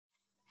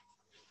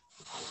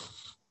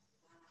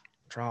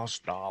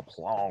Trust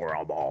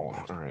deplorable.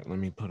 All right, let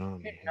me put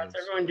on my Hey, how's heads.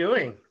 everyone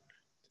doing?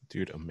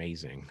 Dude,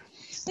 amazing.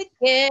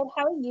 Good.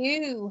 How are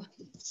you?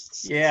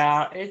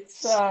 Yeah,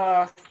 it's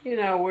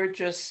we're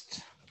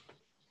just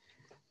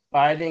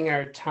biding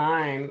our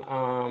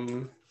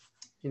time.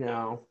 You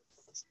know,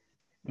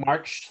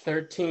 March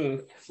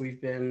 13th, we've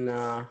been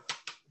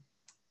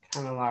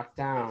kind of locked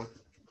down.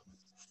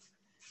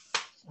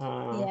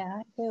 Yeah,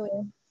 I feel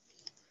it.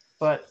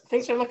 But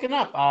things are looking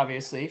up,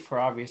 obviously, for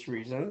obvious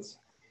reasons.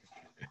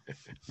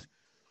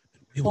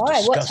 We will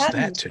Why? What's discuss that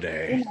happened?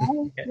 today.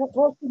 You know,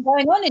 what's been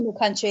going on in the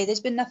country? There's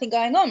been nothing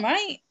going on,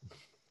 right?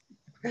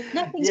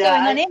 Nothing's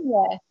going on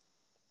anywhere.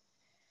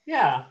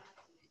 Yeah.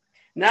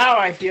 Now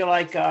I feel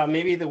like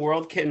maybe the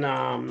world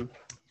can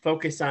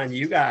focus on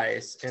you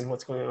guys and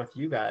what's going on with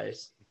you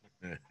guys.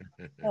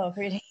 Oh,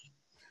 really?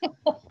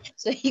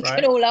 So you Right.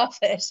 can all laugh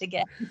at us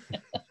again.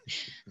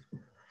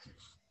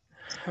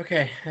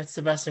 Okay, that's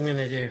the best I'm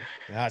gonna do.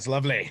 That's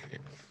lovely.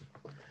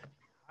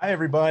 Hi,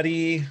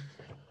 everybody.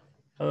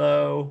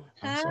 Hello.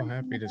 I'm so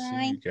happy to see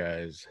Hi. you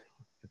guys.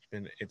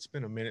 It's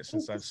been a minute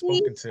since Good I've to see you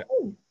spoken to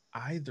too.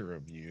 either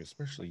of you,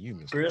 especially you,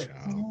 Mr. Really?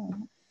 Chow.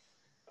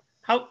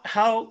 Yeah.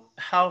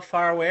 How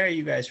far away are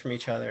you guys from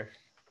each other?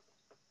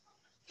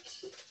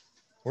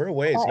 We're a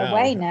ways Quite now.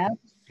 away now.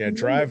 Yeah,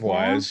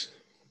 drive-wise,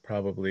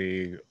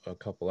 probably a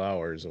couple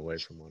hours away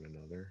from one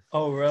another.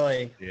 Oh,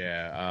 really?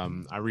 Yeah,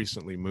 I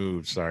recently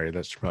moved. Sorry,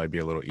 that should probably be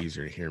a little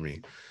easier to hear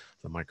me.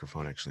 The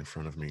microphone actually in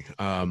front of me.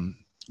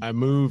 I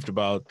moved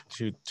about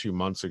two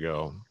months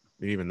ago.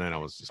 Even then, I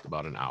was just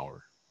about an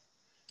hour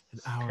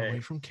away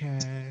from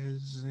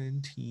Kaz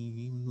and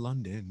Team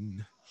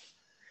London.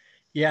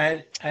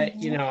 Yeah,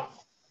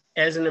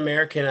 as an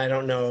American, I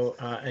don't know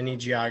any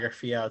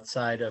geography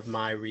outside of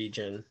my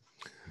region.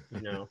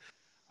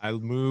 I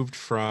moved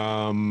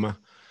from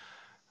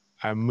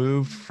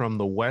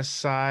the west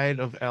side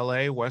of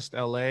LA, West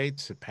LA,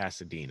 to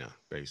Pasadena,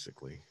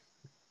 basically.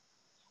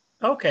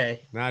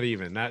 Okay. Not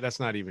even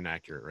that's not even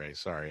accurate, Ray.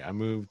 Sorry. I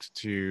moved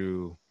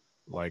to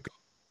like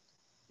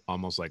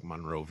almost like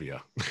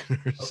Monrovia.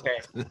 Okay.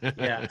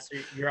 Yeah, so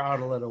you're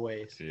out a little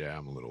ways. Yeah,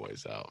 I'm a little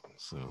ways out.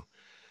 So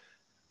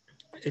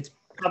it's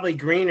probably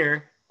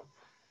greener.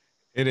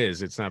 It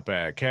is. It's not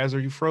bad. Kaz, are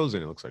you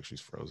frozen? It looks like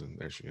she's frozen.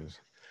 There she is.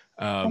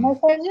 Am I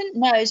frozen?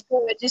 No, it's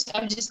good.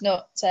 I'm just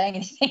not saying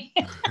anything.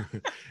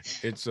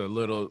 It's a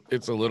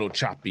little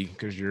choppy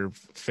because your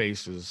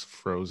face is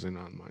frozen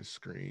on my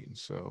screen.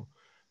 So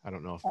I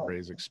don't know if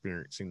Ray's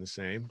experiencing the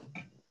same.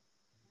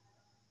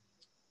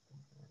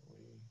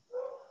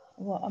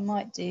 What I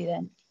might do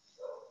then,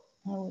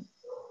 I'll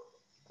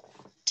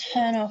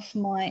turn off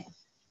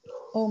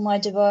all my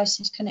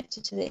devices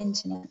connected to the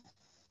internet.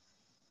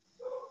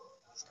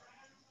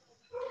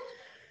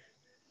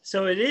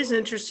 So it is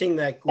interesting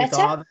that with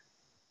all,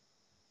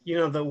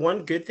 the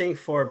one good thing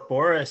for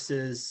Boris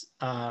is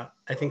I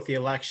think the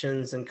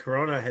elections and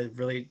Corona has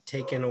really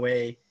taken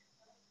away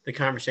the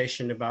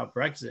conversation about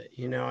Brexit.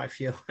 I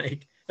feel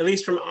like, at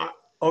least from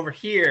over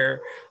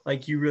here,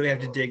 like you really have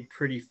to dig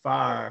pretty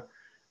far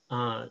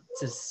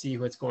to see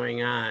what's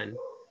going on.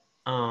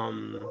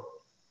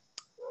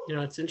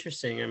 It's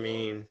interesting. I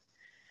mean,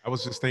 I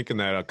was just thinking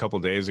that a couple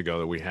of days ago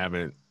that we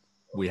haven't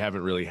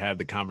really had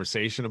the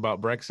conversation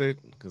about Brexit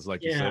because,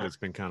 like you said, it's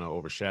been kind of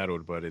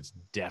overshadowed, but it's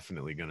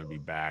definitely going to be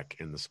back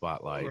in the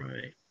spotlight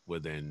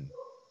within.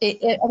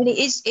 It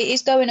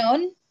is going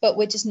on, but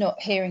we're just not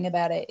hearing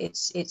about it.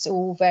 It's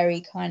all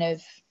very kind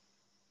of,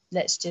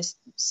 let's just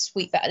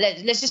sweep that.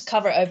 Let's just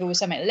cover it over with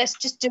something. Let's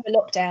just do a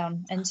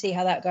lockdown and see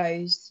how that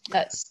goes.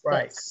 That's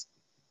what's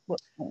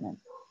going on.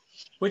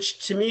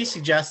 Which to me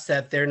suggests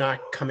that they're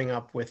not coming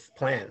up with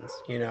plans.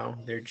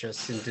 They're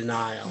just in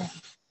denial.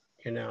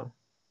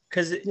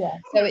 Because so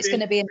it's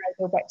going to be a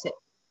no-deal Brexit.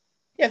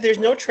 Yeah, there's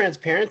no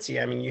transparency.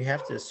 I mean, you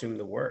have to assume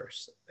the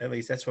worst. At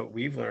least that's what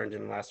we've learned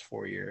in the last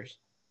 4 years.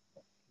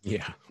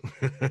 Yeah.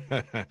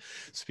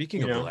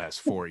 Speaking of the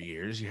last 4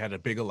 years, you had a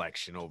big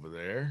election over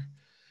there.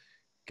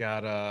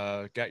 Got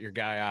your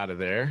guy out of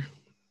there,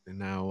 and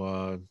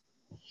now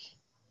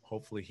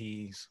hopefully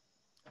he's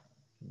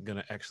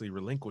gonna actually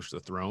relinquish the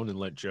throne and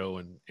let Joe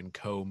and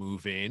co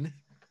move in.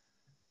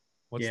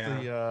 What's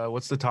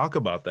the talk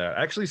about that?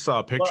 I actually saw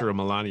a picture of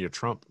Melania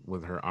Trump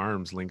with her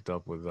arms linked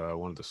up with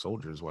one of the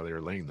soldiers while they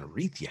were laying the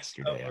wreath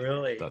yesterday. Oh,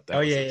 really? I thought that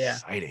was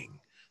exciting.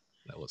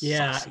 That was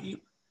saucy.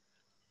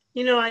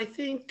 I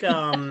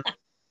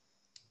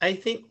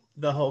think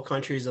the whole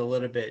country is a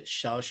little bit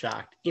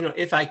shell-shocked.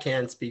 If I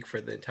can speak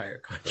for the entire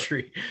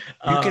country.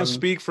 You can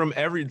speak from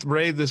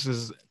Ray, this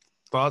is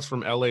thoughts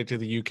from LA to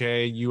the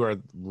UK. You are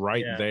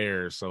right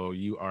there. So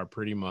you are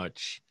pretty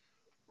much,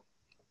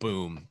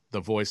 boom,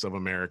 the voice of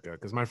America.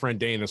 Because my friend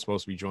Dana is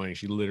supposed to be joining.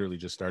 She literally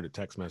just started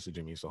text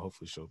messaging me. So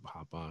hopefully she'll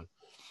hop on.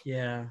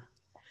 Yeah.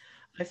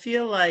 I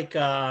feel like,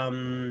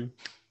 I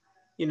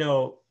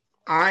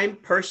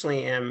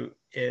personally am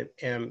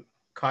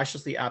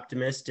cautiously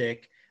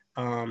optimistic.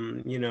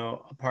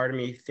 A part of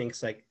me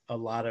thinks like a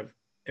lot of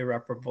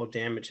irreparable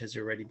damage has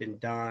already been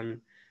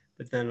done,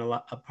 but then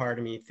a part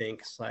of me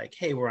thinks like,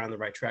 hey, we're on the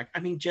right track.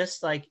 I mean,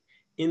 just like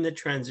in the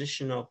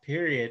transitional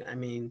period, I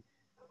mean,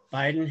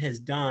 Biden has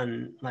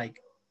done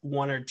like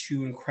one or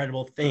two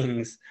incredible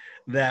things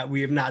that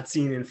we have not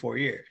seen in 4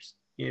 years,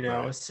 you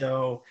know? Right.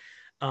 So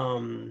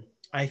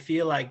I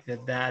feel like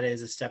that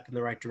is a step in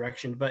the right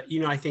direction. But, you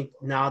know, I think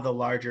now the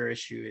larger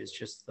issue is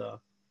just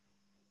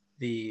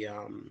the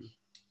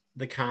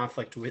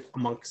conflict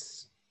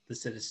amongst the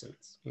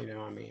citizens. You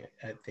know, I mean,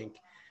 I think,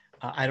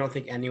 I don't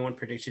think anyone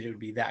predicted it would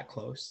be that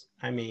close.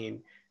 I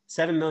mean,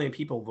 7 million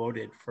people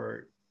voted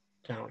for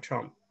Donald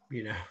Trump,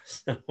 you know,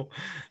 so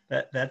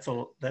that's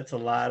a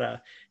lot of,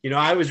 you know,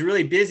 I was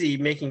really busy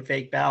making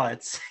fake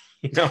ballots,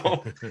 you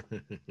know.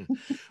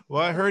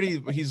 Well, I heard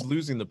he's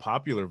losing the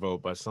popular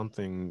vote by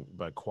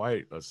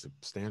quite a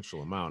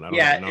substantial amount. I don't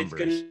have the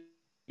numbers.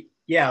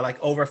 Like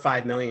over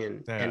 5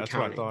 million. Yeah, that's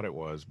counting. What I thought it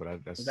was,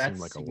 but that seemed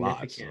like a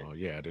lot. So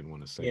yeah, I didn't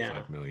want to say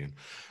 5 million.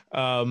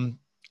 I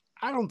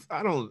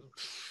don't.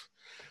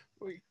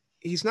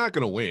 He's not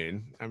going to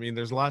win. I mean,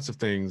 there's lots of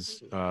things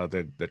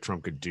that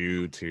Trump could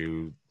do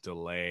to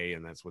delay,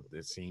 and that's what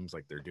it seems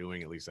like they're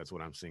doing. At least that's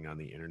what I'm seeing on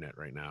the internet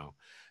right now.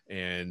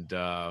 And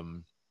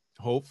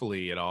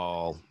hopefully it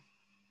all,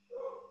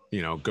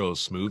 you know,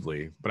 goes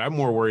smoothly. But I'm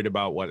more worried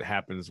about what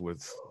happens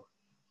with,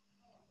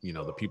 you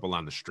know, the people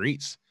on the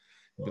streets.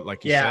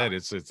 Like you said,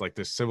 it's like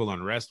the civil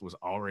unrest was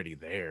already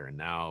there, and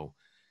now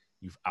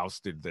you've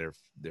ousted their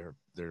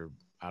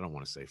I don't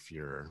want to say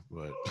Fuhrer,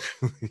 but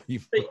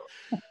you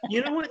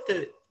know what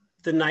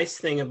the nice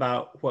thing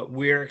about what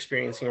we're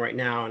experiencing right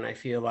now, and I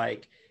feel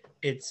like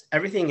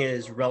everything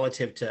is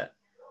relative to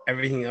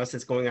everything else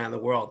that's going on in the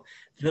world.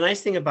 The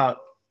nice thing about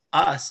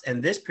us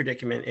and this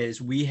predicament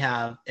is we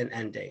have an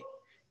end date,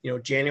 you know,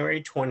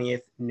 January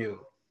 20th noon,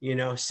 you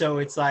know, so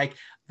it's like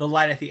the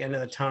light at the end of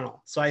the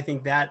tunnel. So I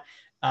think that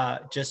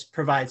just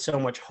provides so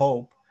much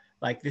hope.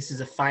 Like, this is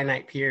a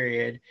finite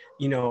period,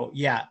 you know.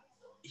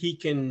 He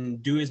can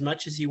do as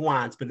much as he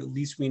wants, but at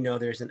least we know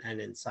there's an end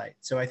in sight.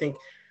 So I think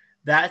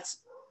that's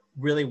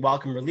really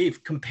welcome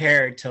relief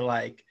compared to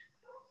like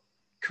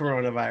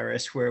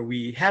coronavirus, where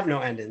we have no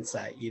end in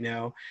sight, you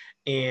know,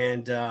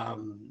 and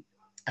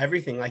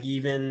everything, like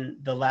even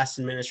the last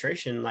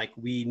administration, like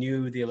we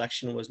knew the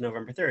election was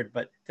November 3rd,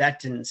 but that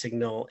didn't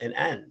signal an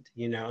end,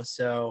 you know?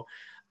 So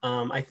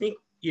I think,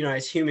 you know,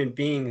 as human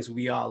beings,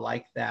 we all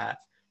like that,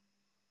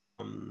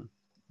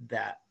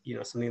 you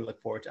know, something to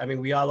look forward to. I mean,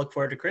 we all look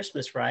forward to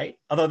Christmas, right?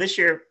 Although this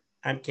year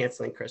I'm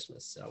canceling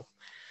Christmas. So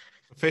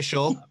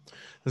official.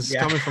 This is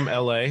coming from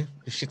LA.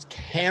 This shit's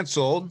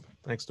canceled.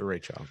 Thanks to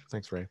Rachel.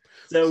 Thanks, Ray.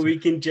 So we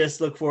can just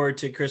look forward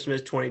to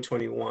Christmas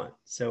 2021.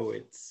 So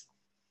it's,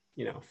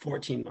 you know,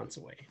 14 months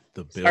away.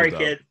 The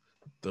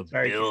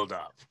build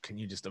up. Can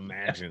you just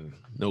imagine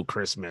no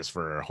Christmas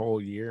for a whole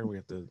year? We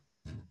have to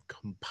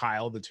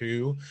compile the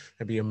two.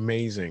 That'd be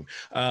amazing.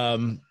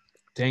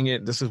 Dang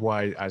it. This is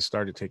why I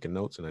started taking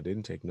notes, and I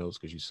didn't take notes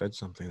because you said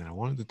something that I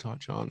wanted to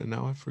touch on, and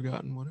now I've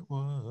forgotten what it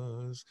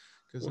was.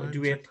 Do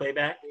we have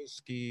playback?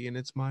 Whiskey, and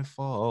it's my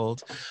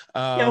fault.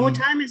 What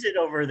time is it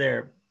over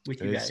there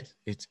with you guys?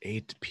 It's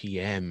 8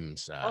 p.m.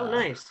 So oh,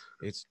 nice.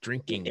 It's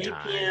drinking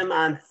time. 8 p.m.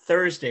 on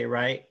Thursday,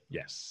 right?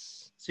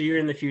 Yes. So you're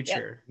in the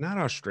future. Yep. Not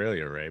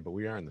Australia, Ray, but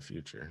we are in the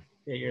future.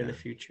 Yeah, you're in the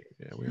future.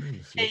 Yeah, we're in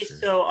the future. Hey,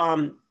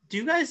 so do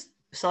you guys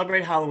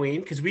celebrate Halloween?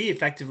 Because we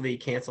effectively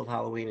canceled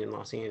Halloween in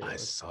Los Angeles. I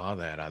saw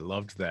that. I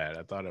loved that.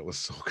 I thought it was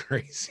so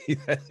crazy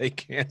that they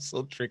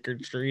canceled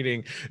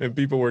trick-or-treating and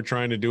people were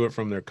trying to do it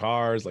from their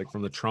cars, like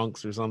from the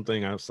trunks or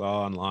something. I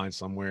saw online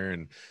somewhere,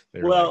 and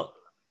they were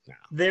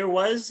there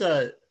was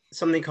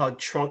something called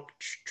trunk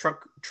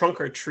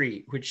or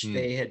treat, which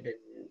they had been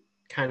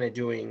kind of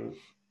doing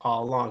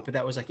all along, but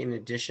that was like in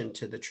addition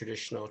to the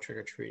traditional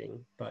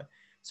trick-or-treating. But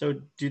so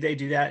do they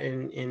do that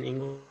in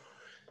England?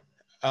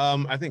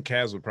 I think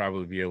Kaz would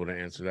probably be able to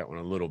answer that one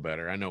a little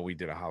better. I know we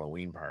did a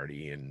Halloween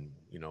party, and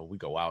you know, we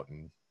go out,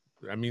 and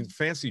I mean,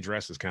 fancy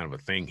dress is kind of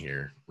a thing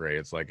here, Ray.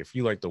 It's like if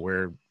you like to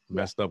wear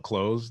messed up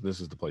clothes, this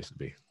is the place to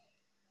be.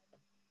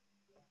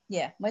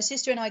 Yeah, my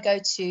sister and I go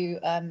to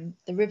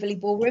the Rivoli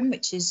Ballroom,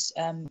 which is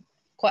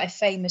quite a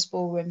famous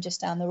ballroom just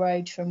down the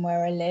road from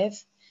where I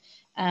live,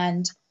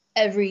 and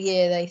every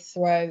year they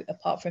throw,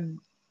 apart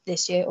from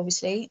this year,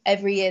 obviously,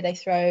 every year they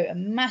throw a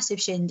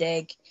massive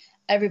shindig.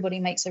 Everybody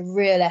makes a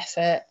real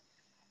effort.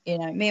 You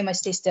know, me and my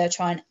sister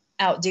try and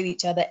outdo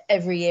each other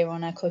every year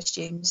on our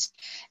costumes.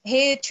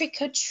 Here, trick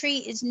or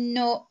treat is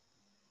not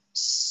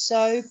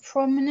so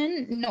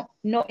prominent,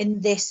 not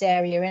in this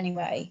area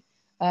anyway.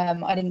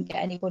 I didn't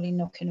get anybody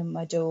knocking on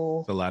my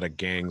door. There's a lot of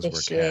gangs where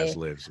Kaz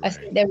lives, right? I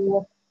think they're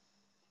all,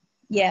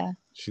 yeah.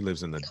 She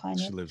lives in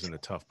a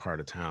tough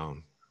part of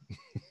town.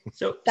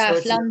 So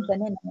that's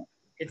London, isn't it?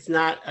 It's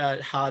not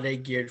a holiday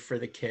geared for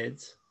the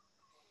kids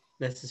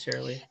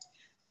necessarily.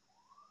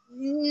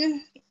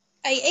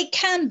 It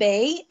can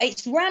be.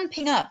 It's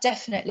ramping up,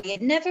 definitely.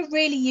 It never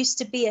really used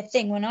to be a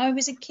thing when I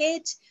was a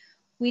kid.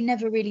 We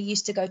never really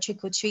used to go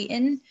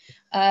trick-or-treating,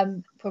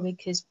 probably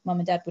because mum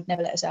and dad would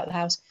never let us out of the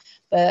house,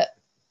 but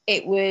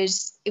it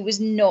was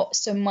not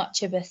so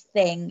much of a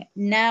thing.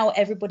 Now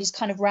everybody's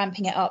kind of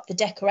ramping it up. The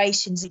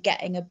decorations are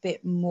getting a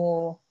bit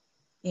more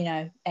you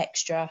know,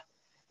 extra.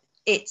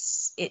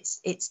 It's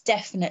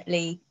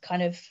definitely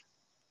kind of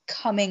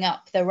coming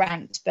up the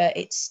ranked, but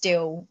it's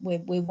still, we're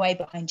way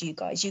behind you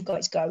guys. You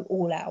guys go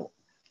all out.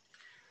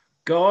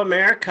 Go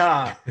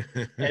America!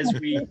 As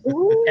we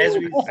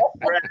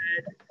spread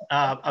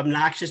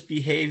obnoxious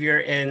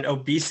behavior and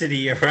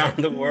obesity around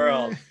the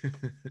world.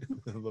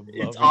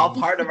 It's all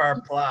part of our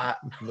plot.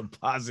 The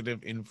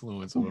positive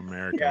influence of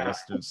America,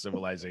 Western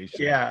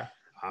civilization. Yeah.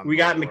 We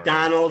got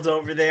McDonald's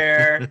over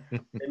there,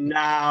 and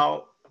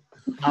now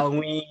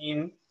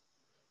Halloween.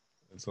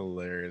 That's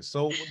hilarious.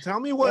 So tell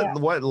me what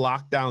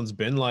lockdown's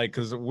been like,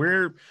 because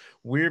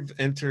we've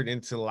entered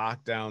into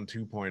lockdown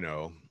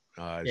 2.0,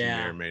 as you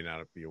may or may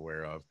not be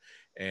aware of.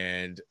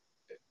 And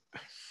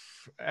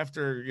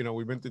after, you know,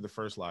 we've been through the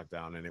first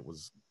lockdown, and it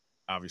was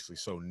obviously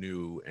so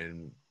new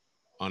and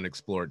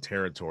unexplored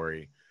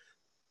territory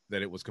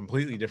that it was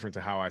completely different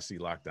to how I see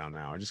lockdown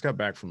now. I just got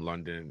back from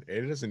London.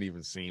 It doesn't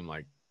even seem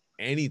like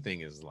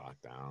anything is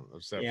locked down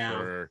except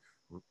for,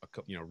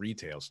 you know,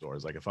 retail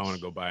stores. Like if I want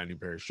to go buy a new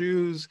pair of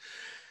shoes,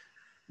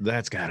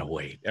 that's gotta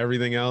wait.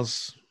 Everything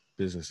else,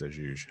 business as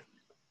usual.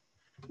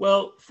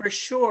 Well, for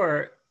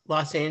sure,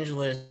 Los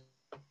Angeles,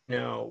 you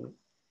know,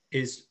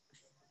 is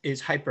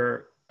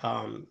hyper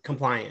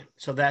compliant,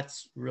 so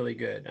that's really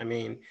good. I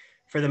mean,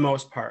 for the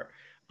most part.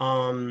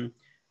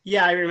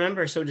 Yeah, I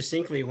remember so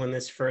distinctly when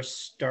this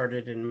first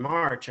started in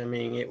March. I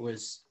mean, it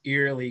was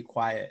eerily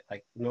quiet,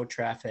 like no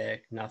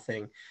traffic,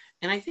 nothing.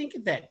 And I think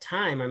at that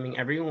time, I mean,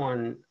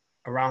 everyone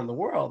around the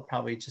world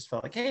probably just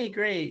felt like, hey,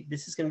 great,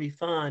 this is going to be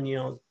fun. You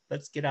know,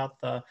 let's get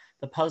out the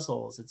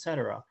puzzles,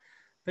 etc.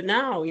 But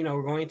now, you know,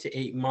 we're going to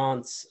 8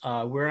 months.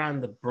 We're on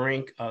the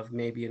brink of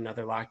maybe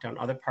another lockdown.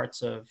 Other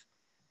parts of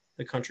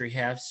the country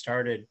have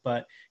started,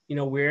 but you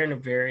know, we're in a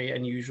very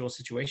unusual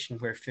situation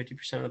where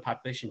 50% of the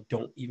population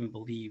don't even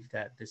believe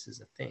that this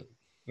is a thing,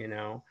 you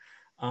know.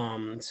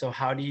 So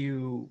how do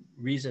you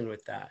reason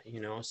with that,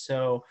 you know?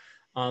 So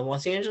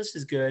Los Angeles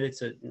is good.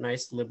 It's a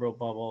nice liberal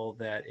bubble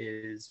that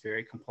is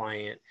very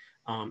compliant.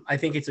 I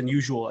think it's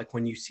unusual, like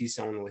when you see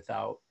someone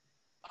without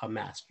a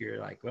mask, you're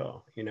like,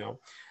 oh, you know.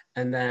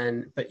 And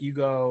then, but you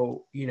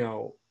go, you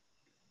know,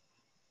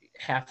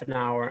 half an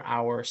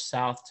hour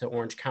south to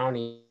Orange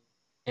County,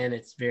 and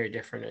it's very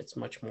different. It's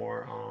much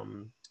more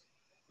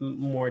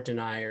more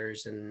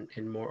deniers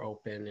and more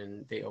open,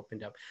 and they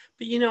opened up.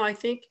 But you know, I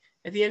think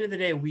at the end of the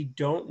day, we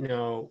don't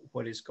know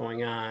what is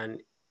going on,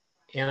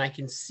 and I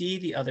can see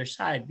the other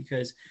side,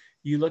 because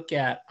you look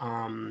at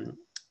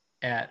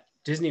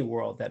Disney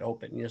World that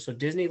opened. You know, so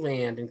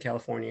Disneyland in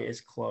California is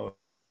closed.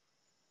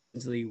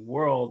 Disney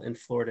World in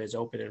Florida is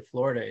open, and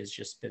Florida has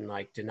just been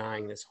like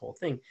denying this whole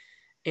thing.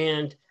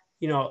 And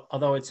you know,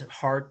 although it's been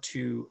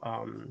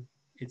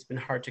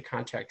hard to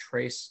contact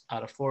trace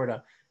out of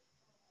Florida.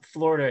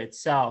 Florida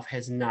itself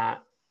has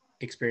not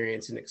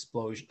experienced an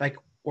explosion. Like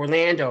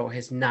Orlando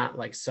has not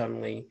like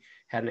suddenly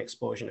had an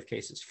explosion of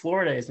cases.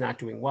 Florida is not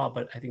doing well,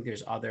 but I think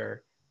there's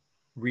other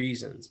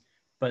reasons.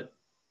 But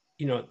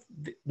you know,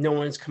 no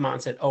one's come out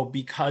and said, "Oh,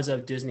 because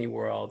of Disney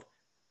World,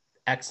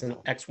 X,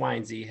 Y,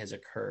 and Z has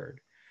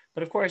occurred."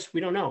 But of course,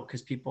 we don't know,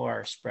 because people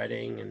are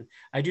spreading. And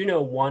I do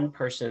know one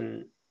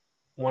friend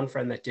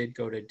that did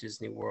go to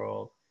Disney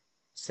World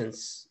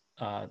since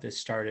this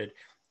started,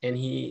 and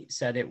he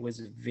said it was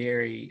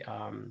very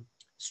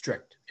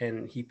strict,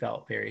 and he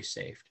felt very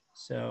safe.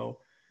 So,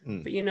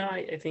 but you know,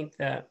 I think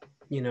that,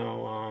 you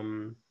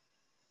know,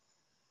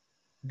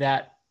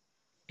 that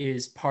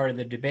is part of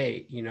the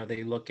debate. You know,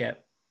 they look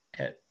at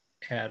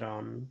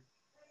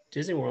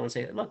Disney World and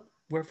say, look,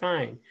 we're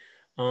fine.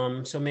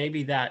 So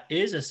maybe that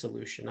is a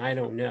solution. I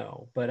don't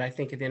know, but I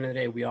think at the end of the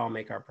day, we all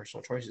make our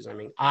personal choices. I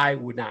mean, I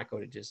would not go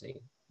to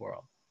Disney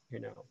World, you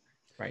know,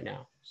 right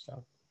now.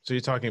 So you're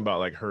talking about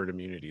like herd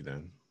immunity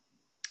then?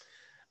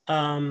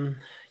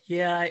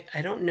 Yeah,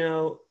 I don't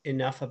know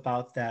enough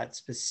about that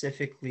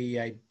specifically.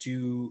 I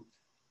do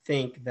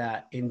think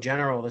that in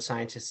general, the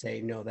scientists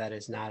say, no, that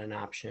is not an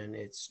option.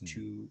 It's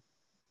too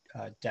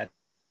dead,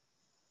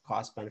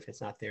 cost benefits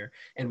not there.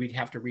 And we'd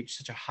have to reach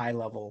such a high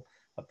level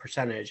of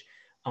percentage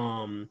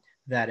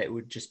that it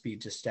would just be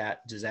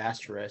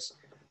disastrous.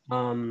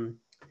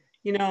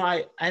 You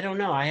know, I don't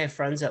know. I have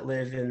friends that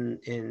live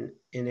in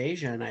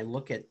Asia, and I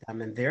look at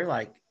them, and they're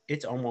like,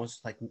 it's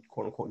almost like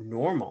quote unquote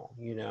normal,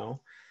 you know,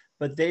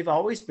 but they've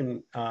always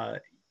been,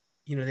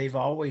 you know, they've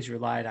always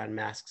relied on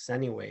masks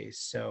anyways.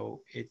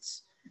 So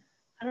it's,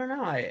 I don't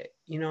know.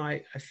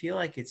 I feel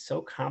like it's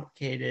so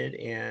complicated,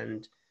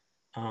 and,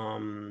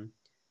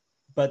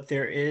 but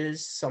there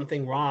is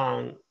something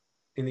wrong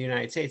in the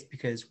United States,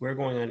 because we're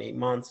going on 8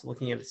 months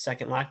looking at a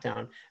second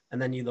lockdown.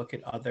 And then you look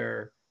at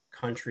other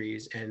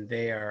countries, and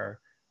they are,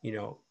 you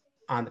know,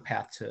 on the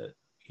path to,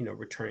 you know,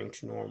 returning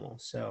to normal.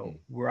 So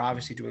we're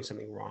obviously doing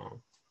something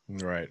wrong.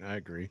 Right. I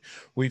agree.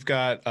 We've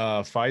got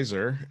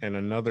Pfizer and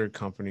another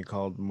company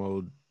called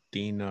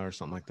Modena or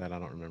something like that. I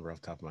don't remember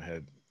off the top of my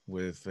head,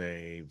 with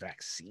a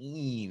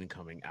vaccine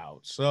coming out.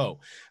 So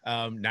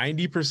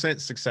 90%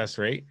 success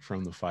rate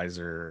from the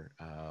Pfizer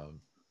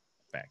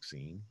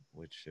vaccine,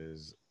 which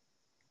is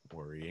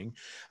worrying.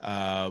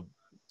 Are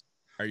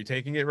Are you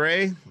taking it,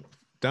 Ray?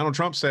 Donald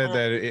Trump said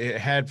that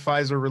had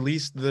Pfizer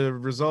released the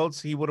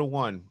results, he would have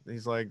won.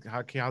 He's like,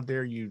 how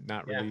dare you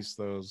not release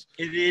those?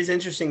 It is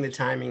interesting, the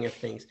timing of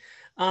things.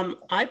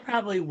 I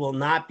probably will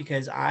not,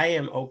 because I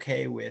am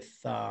okay with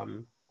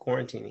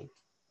quarantining.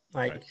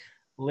 Like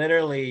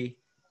literally,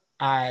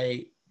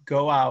 I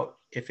go out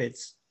if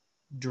it's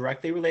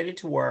directly related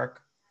to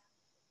work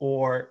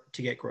or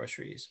to get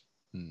groceries.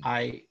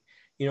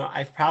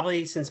 I've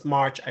probably since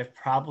March, I've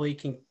probably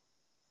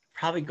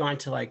gone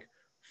to like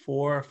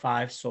 4 or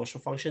 5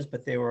 social functions,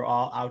 but they were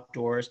all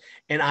outdoors,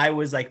 and I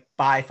was like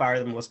by far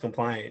the most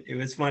compliant. It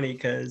was funny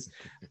because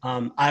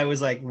I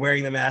was like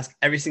wearing the mask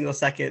every single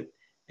second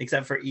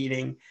except for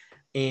eating,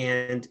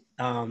 and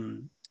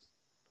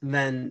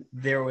then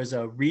there was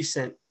a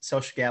recent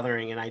social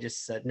gathering, and I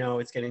just said, no,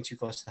 it's getting too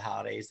close to the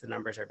holidays, the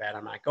numbers are bad,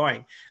 I'm not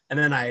going. And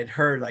then I had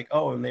heard like,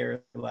 oh, and they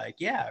were like,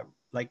 yeah,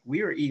 like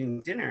we were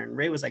eating dinner and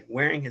Ray was like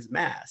wearing his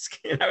mask,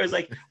 and I was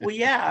like, well,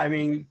 yeah, I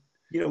mean,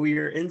 we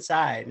are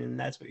inside and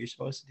that's what you're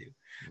supposed to do.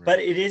 Right. But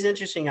it is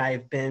interesting.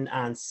 I've been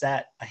on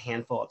set a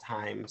handful of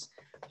times,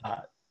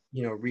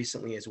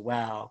 recently as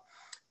well.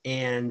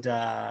 And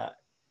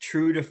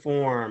true to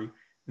form,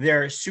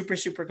 they're super,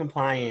 super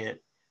compliant,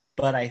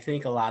 but I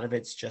think a lot of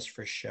it's just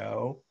for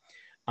show.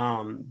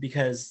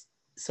 Because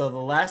the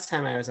last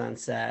time I was on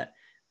set,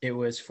 it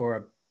was for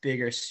a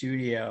bigger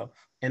studio,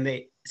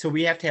 and so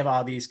we have to have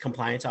all these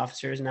compliance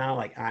officers now,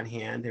 like on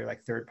hand. They're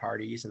like third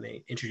parties, and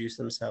they introduce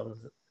themselves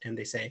and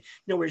they say,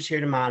 we're just here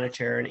to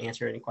monitor and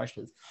answer any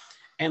questions.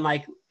 And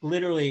like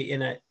literally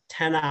in a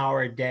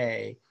 10-hour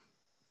day,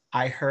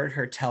 I heard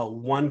her tell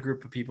one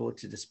group of people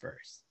to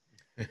disperse.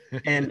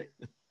 and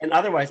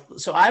otherwise,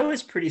 so I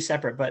was pretty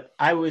separate, but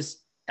I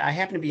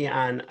happened to be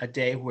on a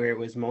day where it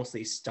was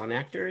mostly stunt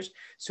actors.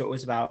 So it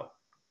was about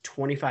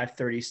 25,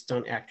 30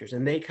 stunt actors,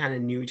 and they kind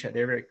of knew each other.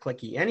 They're very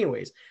cliquey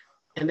anyways.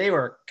 And they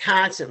were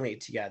constantly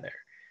together.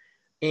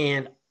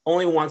 And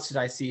only once did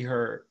I see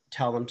her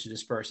tell them to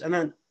disperse. And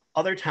then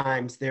other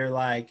times they're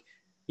like,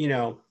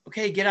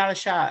 okay, get out of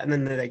shot. And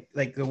then they're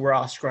like we're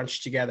all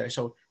scrunched together.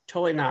 So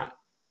totally not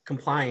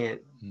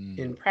compliant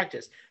in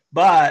practice.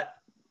 But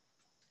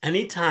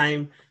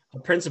anytime a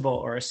principal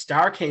or a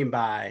star came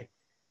by,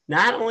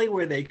 not only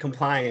were they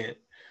compliant,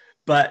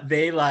 but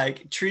they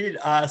like treated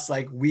us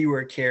like we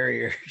were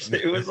carriers.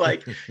 It was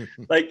like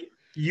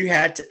you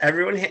had to,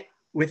 everyone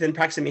within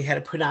proximity had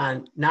to put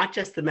on not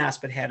just the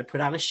mask, but had to put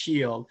on a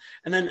shield.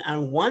 And then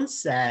on one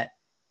set,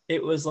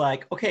 it was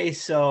like, okay,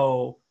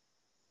 so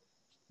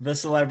the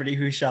celebrity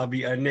who shall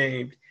be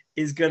unnamed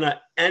is going to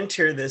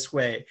enter this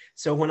way.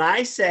 So when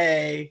I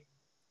say,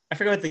 I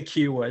forget what the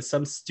cue was,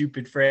 some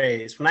stupid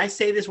phrase. When I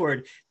say this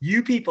word,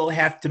 you people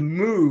have to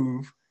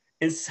move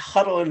and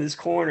huddle in this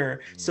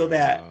corner so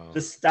that the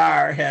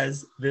star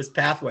has this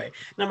pathway.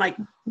 And I'm like,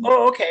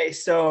 oh, okay.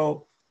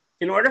 So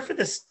in order for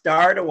the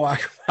star to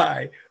walk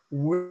by,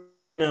 we're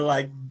gonna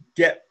like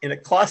get in a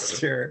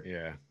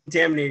cluster,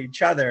 contaminate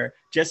each other,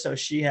 just so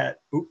she had,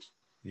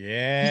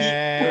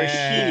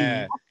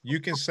 you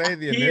can say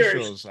the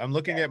initials. I'm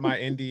looking at my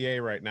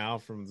NDA right now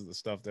from the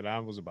stuff that I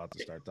was about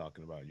to start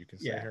talking about. You can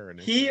say her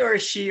initials. He or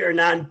she or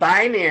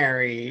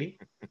non-binary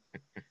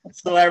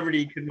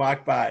celebrity could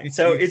walk by.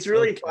 So it's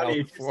really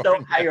funny. It's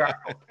so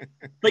hierarchical.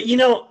 But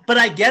but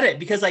I get it,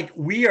 because like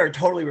we are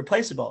totally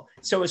replaceable.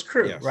 So is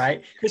crew,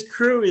 right? Because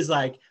crew is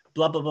like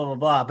blah, blah, blah, blah,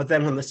 blah. But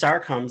then when the star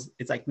comes,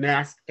 it's like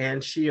mask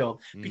and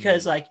shield.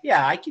 Because like,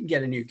 I could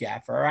get a new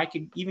gaffer, or I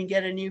could even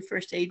get a new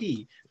first AD,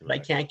 but I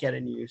can't get a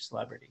new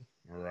celebrity.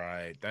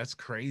 Right. That's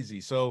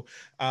crazy. So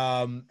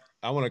I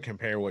want to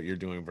compare what you're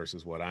doing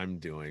versus what I'm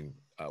doing.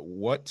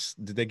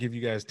 Did they give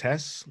you guys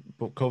tests,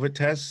 COVID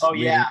tests? Oh,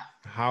 yeah.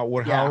 How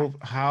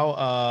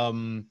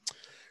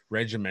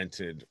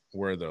regimented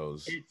were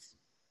those? It's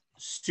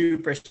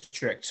super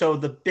strict. So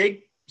the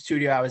big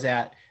studio I was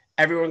at,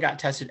 everyone got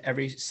tested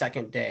every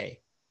second day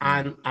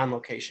on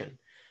location.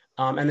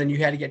 And then you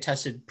had to get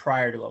tested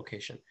prior to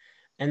location.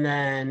 And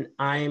then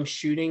I am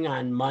shooting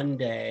on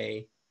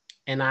Monday,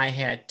 and I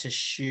had to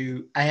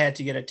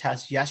get a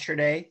test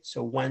yesterday.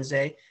 So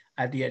Wednesday,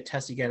 I have to get a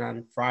test again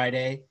on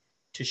Friday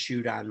to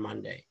shoot on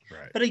Monday.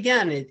 Right. But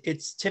again,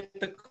 it's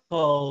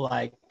typical,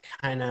 like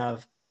kind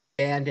of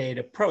Band-Aid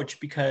approach,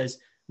 because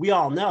we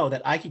all know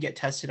that I could get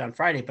tested on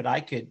Friday, but I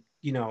could,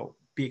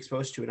 be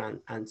exposed to it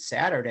on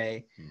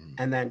Saturday.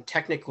 And then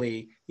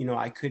technically,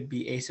 I could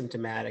be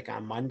asymptomatic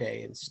on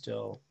Monday and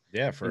still,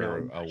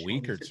 for a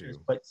week or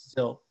two, but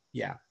still,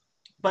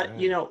 but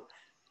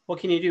what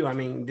can you do? I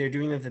mean, they're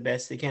doing the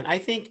best they can. I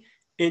think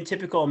in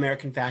typical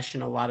American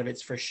fashion, a lot of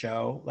it's for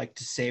show, like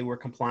to say we're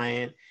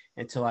compliant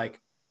and to like,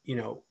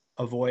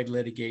 avoid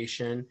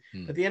litigation.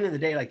 But at the end of the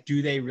day, like,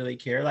 do they really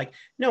care? Like,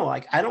 no,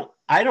 like, I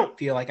don't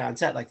feel like on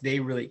set, like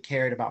they really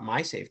cared about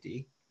my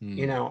safety.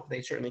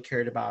 They certainly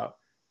cared about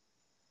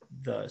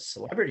the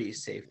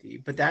celebrity's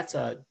safety, but that's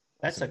a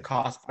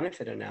cost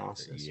benefit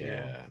analysis.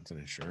 It's an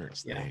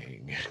insurance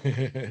thing.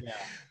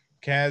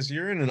 Kaz,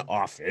 you're in an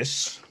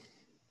office.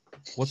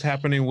 What's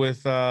happening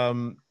with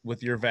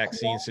your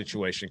vaccine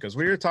situation? Because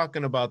we were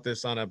talking about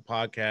this on a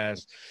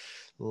podcast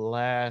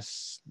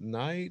last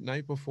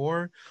night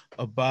before,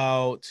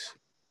 about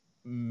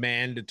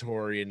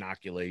mandatory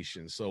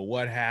inoculation. So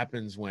what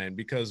happens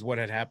because what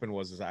had happened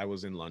was is I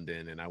was in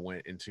London and I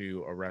went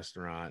into a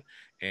restaurant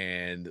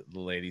and the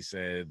lady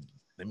said,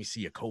 let me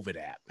see a COVID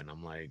app. And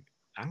I'm like,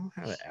 I don't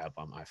have an app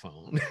on my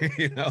phone.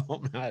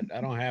 I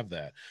don't have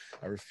that.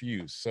 I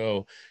refuse.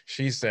 So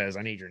she says,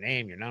 I need your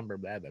name, your number,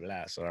 blah, blah,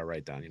 blah. So I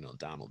write down,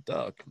 Donald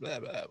Duck, blah,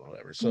 blah,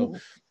 whatever. So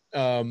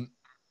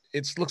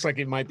it looks like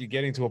it might be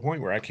getting to a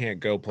point where I can't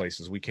go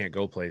places. We can't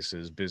go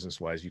places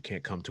business-wise. You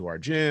can't come to our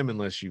gym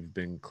unless you've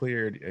been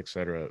cleared,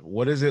 etc.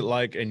 What is it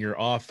like in your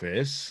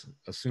office,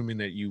 assuming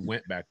that you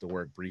went back to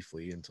work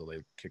briefly until they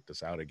kicked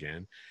us out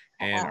again?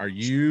 And are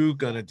you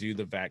going to do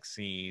the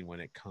vaccine when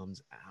it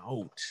comes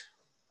out?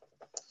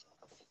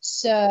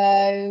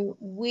 So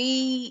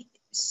we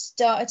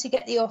started to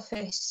get the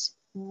office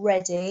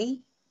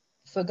ready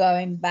for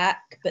going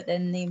back, but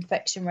then the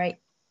infection rate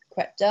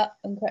crept up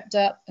and crept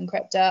up and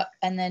crept up.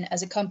 And then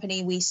as a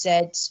company, we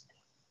said,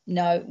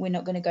 no, we're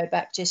not going to go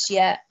back just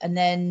yet. And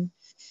then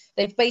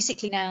they've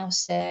basically now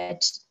said,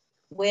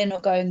 we're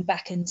not going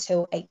back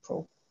until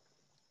April.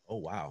 Oh,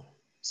 wow.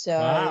 So,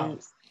 wow.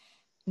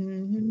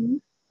 Mm-hmm.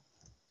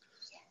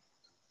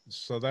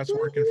 So that's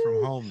working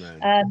from home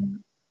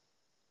then.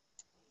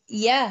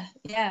 Yeah,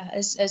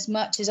 as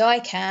much as I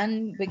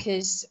can,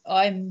 because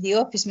I'm the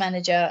office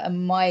manager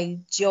and my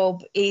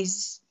job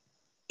is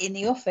in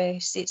the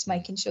office. It's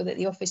making sure that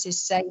the office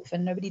is safe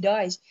and nobody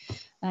dies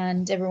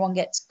and everyone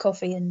gets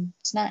coffee and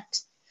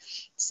snacks.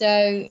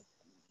 So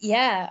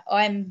yeah,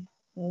 I'm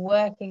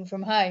working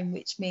from home,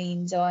 which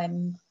means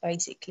I'm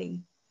basically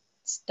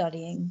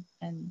studying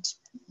and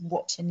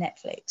watching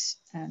Netflix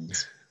and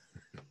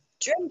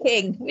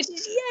drinking, which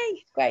is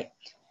yay, great.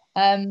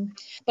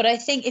 But I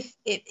think if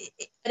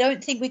I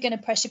don't think we're going to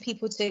pressure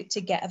people to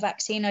get a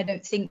vaccine. I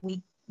don't think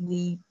we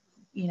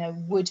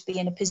would be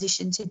in a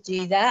position to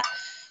do that.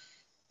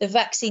 The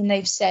vaccine,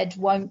 they've said,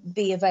 won't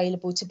be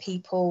available to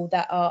people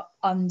that are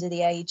under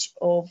the age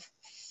of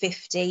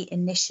 50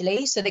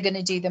 initially. So they're going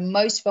to do the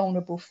most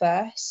vulnerable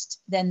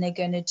first, then they're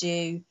going to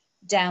do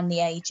down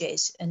the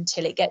ages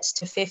until it gets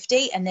to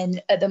 50. And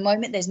then at the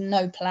moment, there's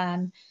no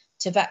plan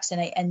to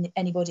vaccinate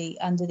anybody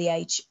under the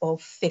age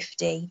of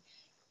 50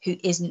 who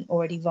isn't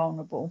already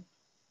vulnerable.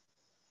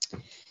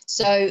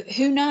 So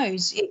who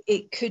knows?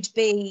 It could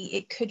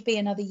be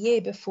another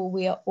year before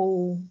we are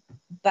all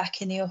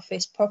back in the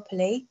office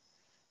properly.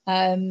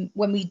 When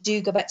we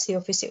do go back to the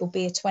office, it will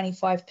be a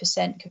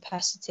 25%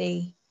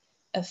 capacity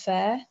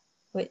affair,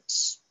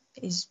 which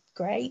is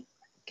great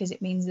because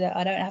it means that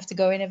I don't have to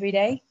go in every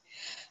day.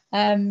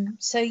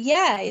 So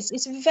yeah,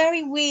 it's a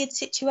very weird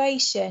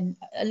situation.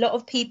 A lot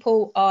of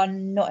people are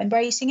not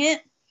embracing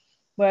it,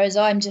 whereas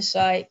I'm just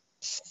like,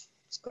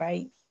 it's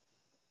great.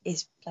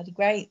 It's bloody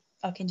great.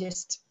 I can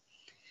just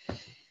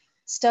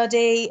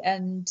study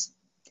and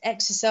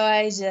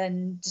exercise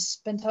and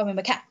spend time with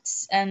my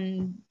cats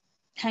and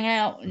hang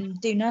out and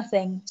do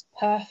nothing. It's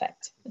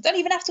perfect. I don't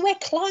even have to wear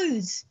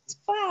clothes. It's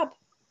fab.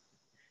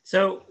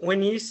 So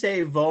when you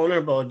say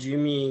vulnerable, do you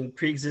mean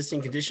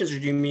pre-existing conditions or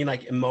do you mean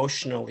like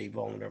emotionally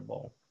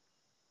vulnerable?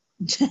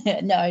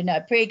 No,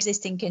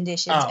 pre-existing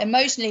conditions. Oh.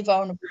 Emotionally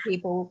vulnerable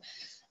people,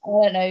 I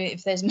don't know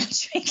if there's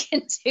much we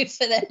can do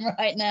for them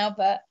right now,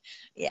 but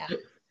yeah,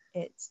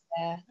 it's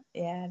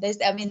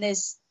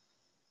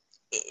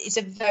it's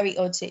a very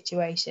odd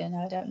situation.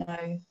 I don't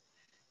know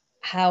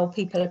how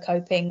people are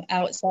coping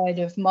outside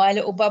of my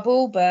little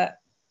bubble, but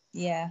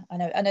yeah, I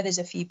know there's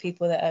a few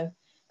people that are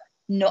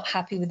not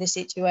happy with the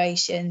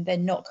situation. They're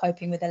not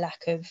coping with the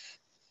lack of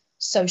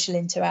social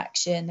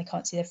interaction. They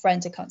can't see their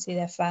friends, they can't see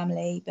their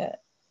family,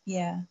 but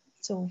yeah,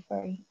 it's all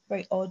very,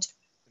 very odd.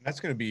 And that's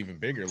going to be even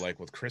bigger, like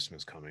with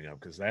Christmas coming up,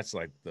 because that's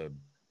like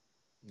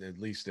at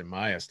least in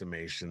my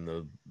estimation,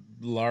 the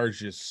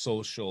largest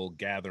social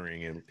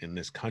gathering in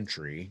this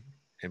country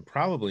and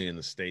probably in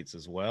the States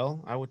as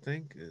well, I would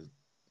think.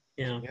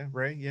 Yeah. Yeah,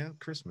 Ray? Yeah,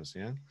 Christmas,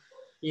 yeah.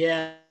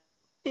 Yeah,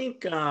 I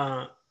think,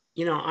 I'm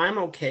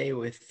okay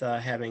with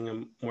having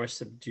a more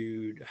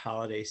subdued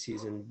holiday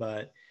season,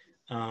 but,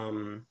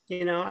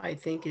 I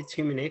think it's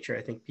human nature.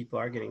 I think people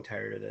are getting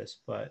tired of this,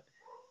 but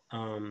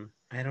I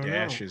don't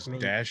know.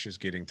 Dash is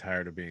getting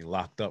tired of being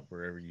locked up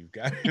wherever you've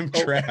got him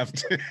trapped.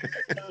 So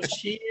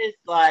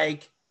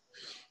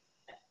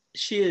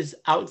she is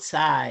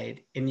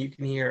outside and you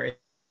can hear it.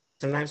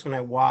 Sometimes when I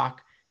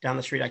walk down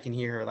the street, I can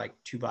hear her like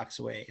 2 blocks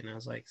away. And I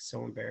was like,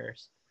 so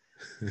embarrassed.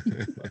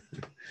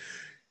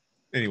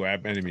 Anyway, I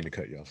didn't mean to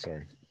cut you off.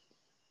 Sorry.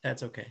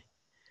 That's okay.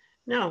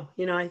 No,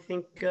 I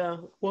think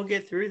we'll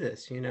get through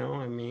this.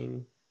 I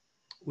mean,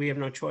 we have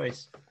no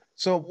choice.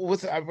 So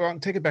I want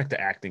to take it back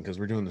to acting because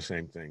we're doing the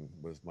same thing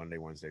with Monday,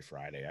 Wednesday,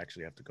 Friday. I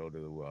actually have to go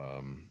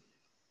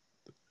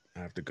I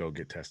have to go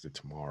get tested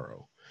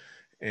tomorrow.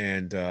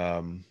 And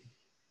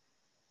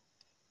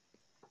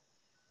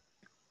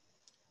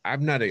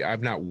I've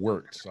not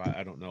worked, so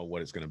I don't know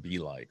what it's going to be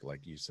like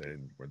you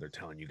said, where they're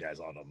telling you guys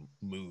all to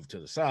move to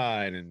the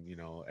side and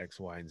X,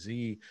 Y, and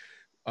Z.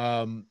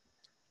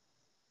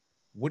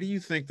 What do you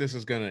think this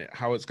is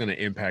how it's gonna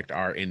impact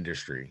our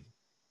industry?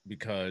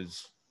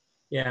 Because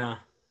Yeah.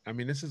 I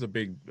mean, this is a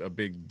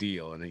big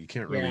deal, and you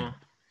can't really. Yeah.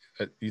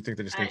 You think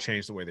they're just gonna I,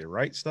 change the way they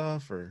write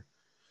stuff, or?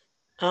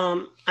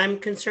 I'm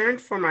concerned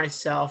for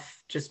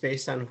myself just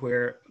based on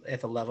where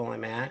at the level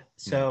I'm at. Hmm.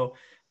 So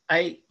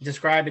I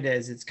describe it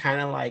as it's kind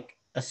of like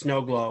a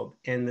snow globe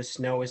and the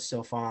snow is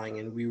still falling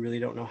and we really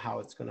don't know how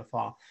it's going to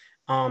fall.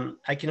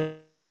 I can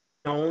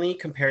only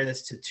compare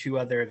this to two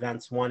other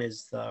events. One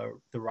is the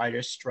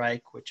writer's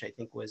strike, which I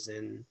think was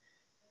in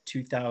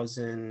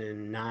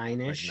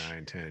 2009-ish. Like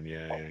 9, 10,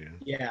 yeah.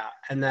 Yeah.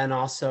 And then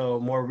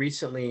also more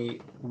recently,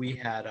 we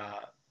had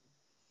a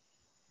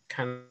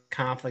kind of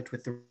conflict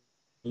with the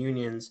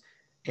unions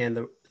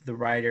and the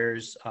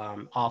writers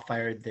all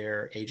fired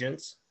their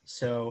agents.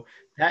 So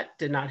that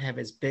did not have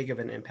as big of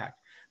an impact.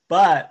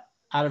 But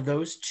out of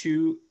those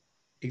two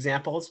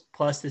examples,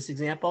 plus this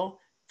example,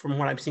 from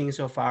what I'm seeing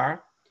so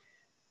far,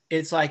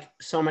 it's like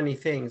so many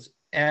things.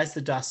 As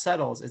the dust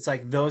settles, it's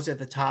like those at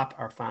the top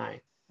are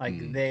fine.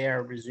 Like they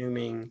are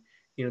resuming,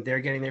 they're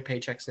getting their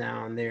paychecks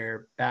now and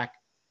they're back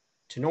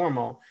to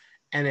normal.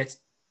 And it's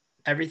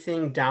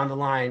everything down the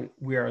line,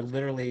 we are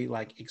literally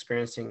like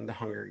experiencing the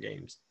Hunger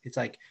Games. It's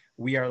like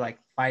we are like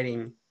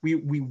fighting.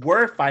 We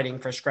were fighting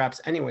for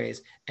scraps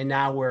anyways, and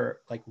now we're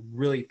like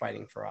really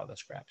fighting for all the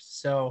scraps.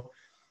 So,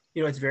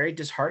 it's very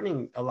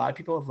disheartening. A lot of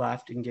people have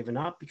left and given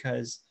up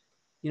because,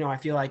 I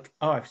feel like,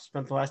 oh, I've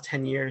spent the last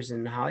 10 years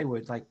in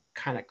Hollywood, like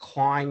kind of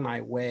clawing my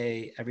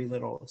way every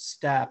little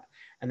step.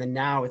 And then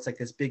now it's like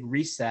this big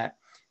reset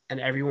and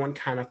everyone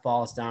kind of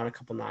falls down a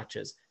couple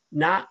notches.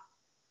 Not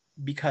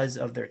because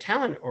of their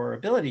talent or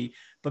ability,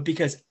 but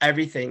because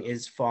everything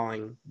is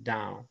falling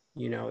down.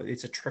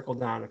 It's a trickle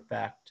down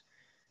effect.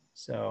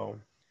 So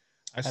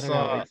I I don't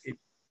know. saw.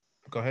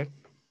 Go ahead.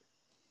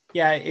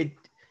 Yeah,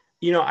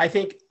 I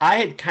think I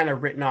had kind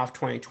of written off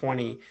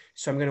 2020,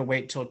 so I'm going to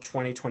wait till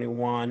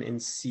 2021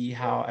 and see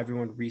how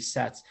everyone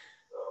resets.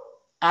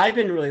 I've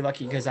been really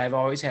lucky because I've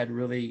always had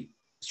really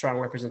strong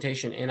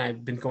representation and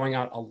I've been going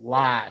out a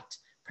lot,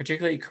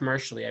 particularly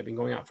commercially. I've been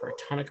going out for a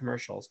ton of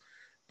commercials,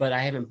 but I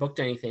haven't booked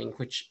anything,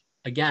 which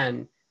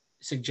again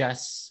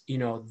suggests,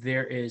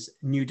 there is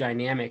new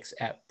dynamics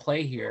at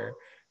play here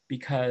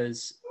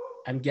because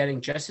I'm getting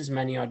just as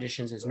many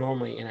auditions as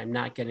normally and I'm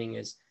not getting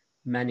as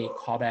many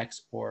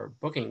callbacks or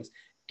bookings.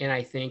 And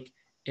I think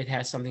it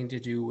has something to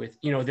do with,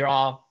 they're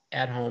all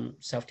at home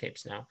self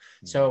tapes now.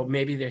 So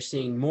maybe they're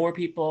seeing more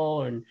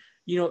people and,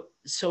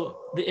 so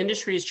the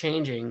industry is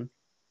changing,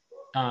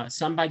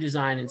 some by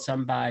design and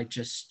some by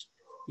just,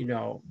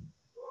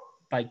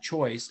 by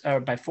choice or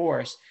by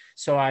force.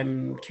 So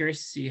I'm curious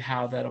to see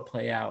how that'll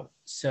play out.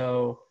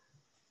 So,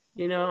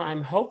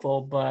 I'm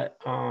hopeful, but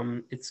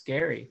it's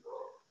scary.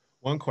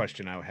 One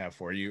question I would have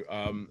for you: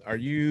 are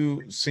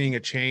you seeing a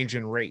change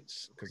in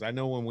rates? Because I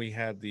know when we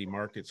had the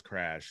markets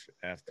crash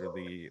after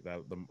the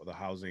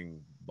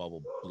housing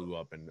bubble blew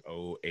up in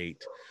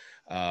 '08,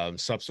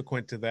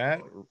 subsequent to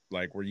that,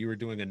 like where you were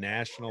doing a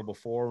national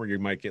before, where you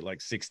might get like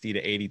 $60,000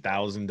 to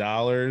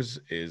 $80,000,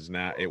 is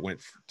now it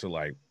went to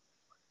like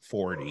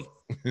 40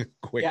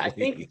 quickly. Yeah,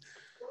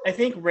 I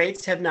think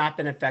rates have not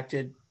been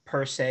affected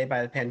per se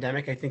by the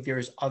pandemic. I think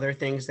there's other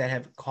things that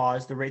have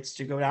caused the rates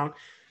to go down.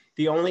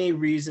 The only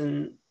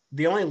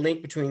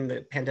link between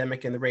the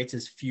pandemic and the rates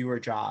is fewer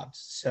jobs.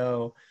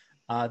 So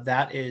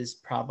that is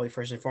probably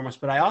first and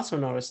foremost. But I also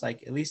noticed,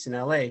 like, at least in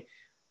LA,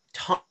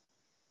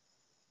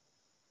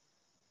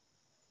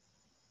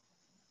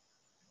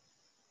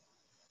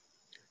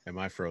 Am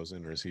I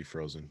frozen or is he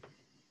frozen?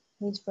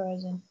 He's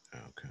frozen.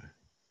 Okay.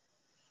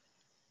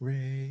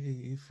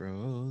 Ray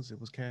froze. It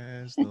was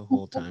cast the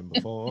whole time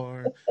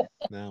before.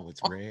 Now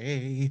it's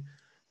Ray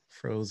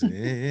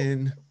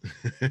frozen.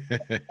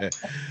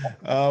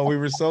 Oh, we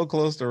were so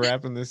close to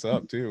wrapping this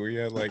up too. We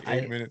had like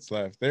 8 minutes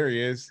left. There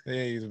he is.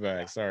 Hey, he's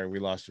back. Sorry, we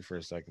lost you for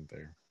a second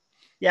there.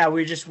 Yeah,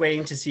 we're just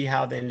waiting to see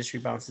how the industry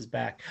bounces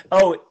back.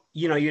 Oh,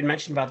 you had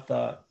mentioned about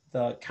the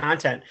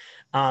content.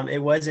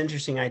 It was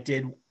interesting.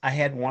 I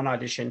had one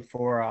audition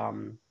for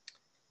an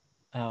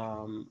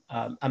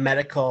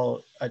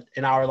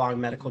hour-long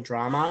medical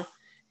drama,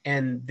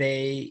 and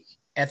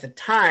at the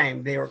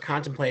time they were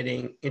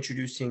contemplating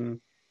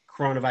introducing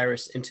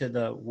coronavirus into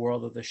the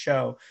world of the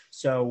show.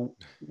 So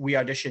we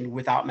auditioned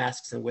without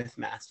masks and with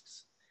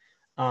masks.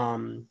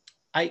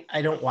 I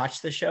don't watch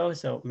the show,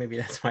 so maybe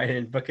that's why I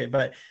didn't book it.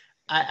 But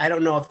I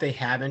don't know if they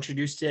have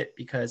introduced it,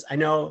 because I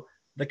know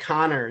the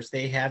Connors,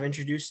 they have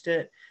introduced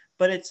it,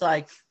 but it's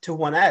like to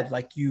one ed,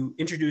 like you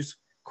introduce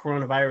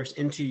coronavirus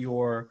into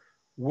your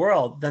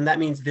world, then that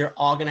means they're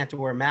all going to have to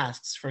wear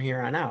masks from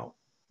here on out,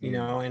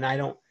 and I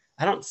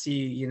don't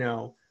see,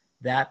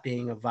 that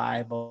being a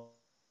viable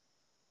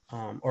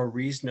or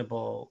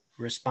reasonable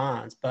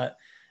response. But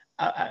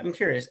I'm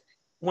curious,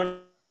 when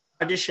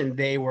audition,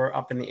 they were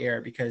up in the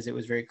air because it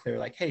was very clear,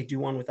 like, hey, do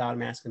one without a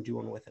mask and do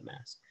one with a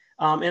mask.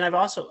 And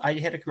I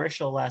had a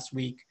commercial last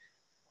week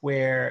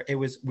where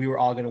we were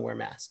all going to wear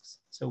masks.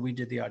 So we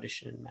did the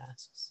audition in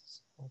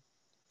masks.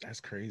 So. That's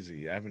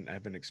crazy. I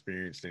haven't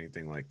experienced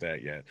anything like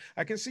that yet.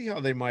 I can see how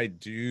they might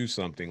do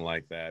something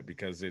like that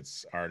because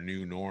it's our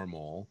new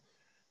normal.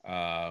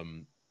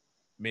 Um,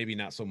 Maybe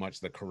not so much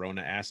the corona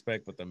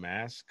aspect, but the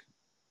mask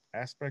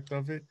aspect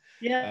of it.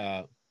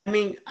 Yeah. Uh, I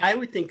mean, I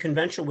would think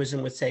conventional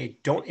wisdom would say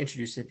don't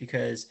introduce it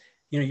because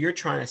you're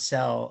trying to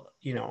sell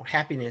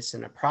happiness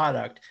in a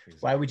product.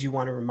 Why would you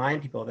want to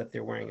remind people that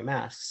they're wearing a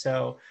mask?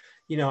 So,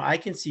 I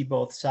can see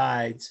both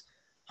sides.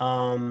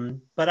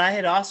 But I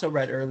had also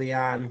read early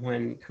on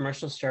when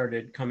commercials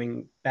started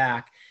coming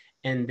back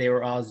and they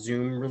were all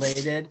Zoom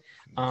related.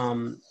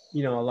 A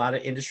lot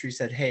of industries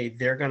said, hey,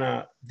 they're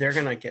gonna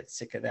get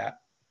sick of that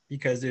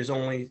because there's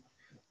only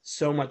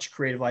so much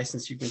creative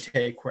license you can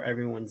take where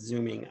everyone's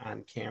zooming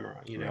on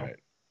camera, right.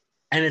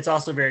 and it's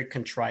also very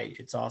contrite.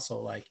 It's also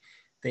like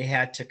they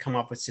had to come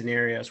up with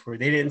scenarios where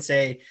they didn't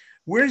say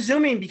we're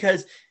zooming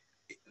because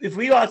if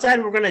we go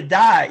outside we're gonna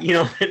die.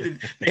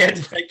 They had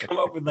to like come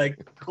up with like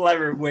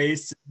clever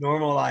ways to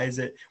normalize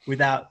it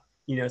without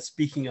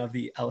speaking of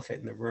the elephant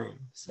in the room.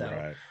 So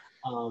Right.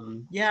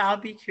 yeah, I'll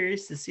be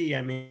curious to see.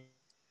 I mean,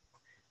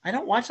 I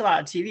don't watch a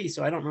lot of TV,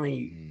 so I don't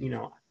really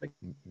like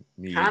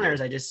Me Connors.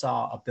 either. I just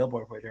saw a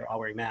billboard where they're all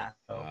wearing masks.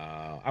 So.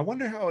 I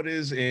wonder how it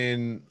is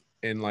in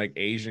like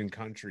Asian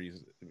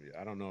countries.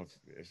 I don't know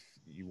if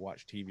you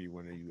watch TV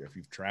if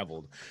you've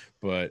traveled,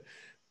 but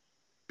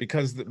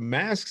because the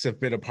masks have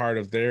been a part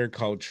of their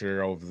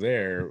culture over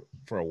there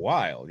for a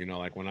while.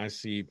 Like when I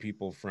see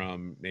people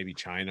from maybe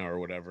China or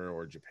whatever,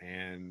 or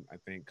Japan, I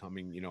think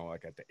coming,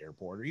 like at the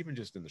airport or even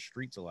just in the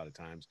streets, a lot of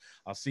times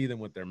I'll see them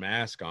with their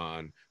mask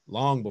on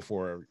long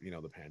before,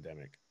 the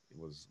pandemic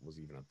was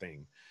even a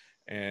thing.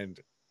 And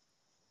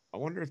I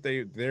wonder if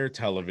their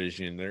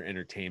television, their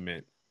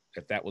entertainment,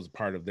 if that was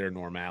part of their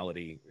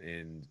normality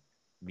in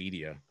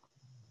media.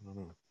 I don't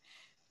know.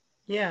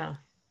 Yeah,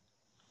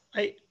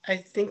 I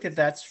think that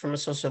that's from a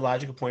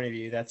sociological point of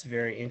view. That's a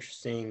very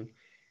interesting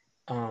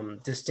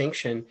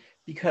distinction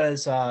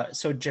because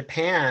so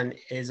Japan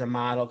is a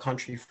model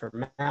country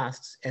for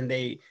masks, and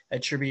they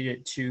attribute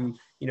it to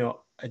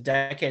a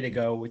decade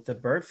ago with the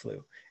bird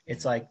flu.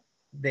 It's like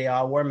they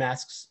all wore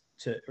masks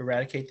to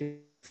eradicate the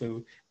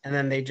flu, and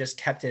then they just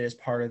kept it as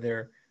part of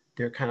their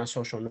kind of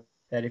social norm,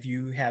 that if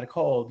you had a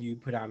cold, you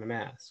put on a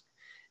mask,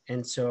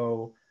 and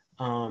so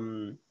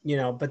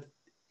but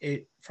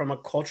it from a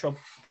cultural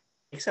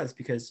makes sense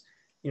because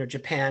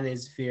Japan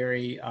is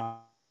very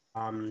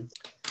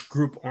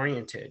group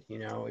oriented.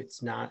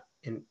 It's not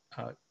in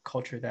a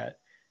culture that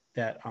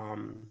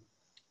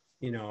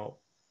you know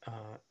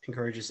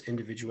encourages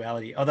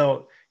individuality.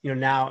 Although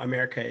now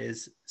America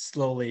is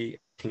slowly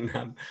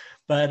them,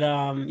 but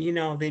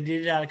they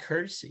did it out of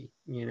courtesy.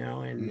 And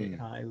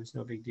it was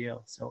no big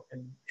deal. So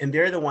and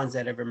they're the ones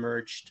that have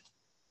emerged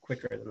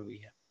quicker than we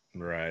have.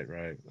 Right,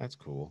 right. That's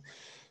cool.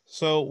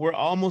 So we're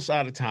almost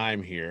out of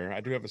time here. I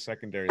do have a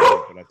secondary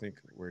link, but I think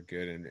we're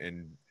good.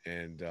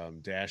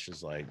 And Dash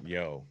is like,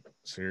 "Yo,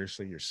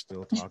 seriously, you're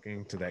still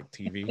talking to that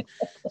TV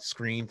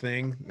screen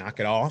thing?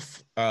 Knock it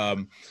off."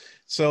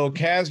 So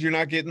Kaz, you're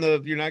not getting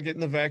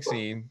the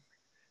vaccine.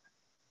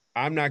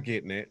 I'm not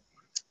getting it.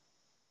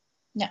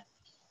 No.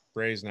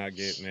 Bray's not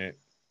getting it.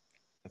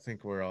 I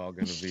think we're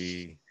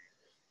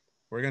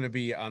gonna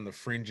be on the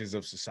fringes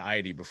of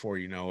society before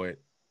you know it.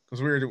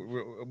 Because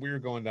we were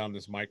going down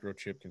this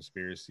microchip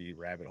conspiracy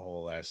rabbit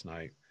hole last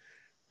night,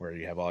 where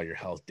you have all your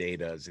health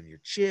data's in your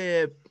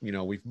chip.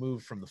 We've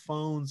moved from the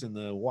phones and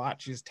the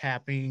watches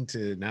tapping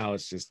to now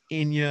it's just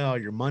in you. All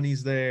your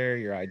money's there,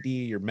 your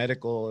ID, your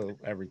medical,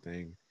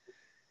 everything,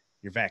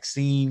 your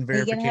vaccine Are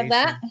you gonna have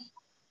that?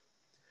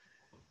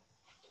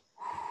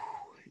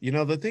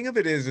 verification. The thing of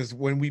it is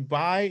when we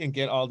buy and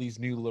get all these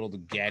new little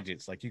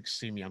gadgets, like you can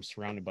see me, I'm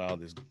surrounded by all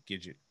this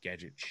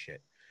gadget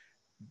shit,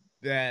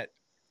 that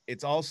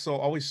it's also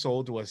always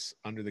sold to us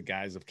under the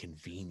guise of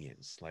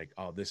convenience. Like,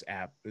 oh, this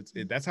app,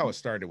 that's how it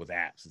started with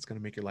apps. It's going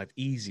to make your life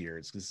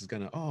easier. This is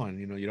going to, and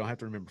you don't have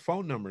to remember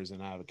phone numbers,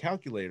 and I have a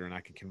calculator and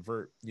I can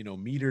convert,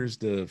 meters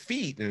to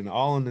feet and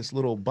all in this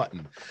little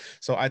button.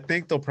 So I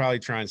think they'll probably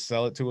try and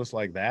sell it to us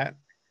like that.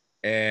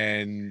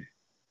 And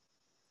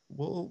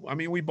well, I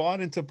mean, we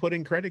bought into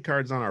putting credit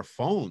cards on our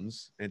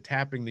phones and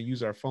tapping to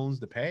use our phones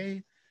to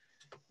pay,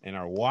 and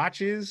our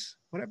watches.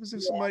 What happens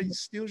if somebody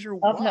steals your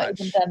watch? I've not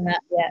even done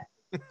that yet.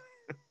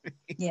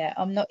 Yeah,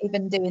 I'm not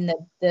even doing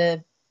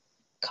the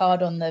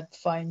card on the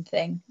phone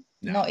thing.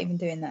 No. Not even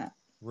doing that.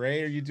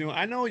 Ray, are you doing?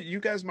 I know you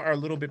guys are a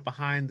little bit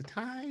behind the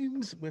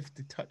times with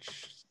the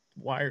touch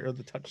wire or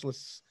the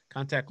touchless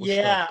contactless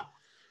stuff.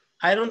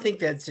 I don't think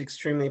that's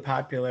extremely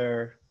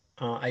popular.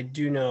 I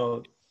do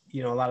know,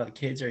 a lot of the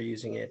kids are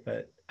using it,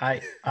 but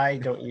I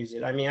don't use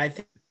it. I mean, I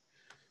think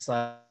it's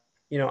like,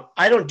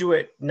 I don't do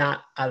it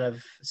not out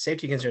of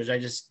safety concerns. I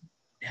just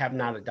have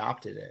not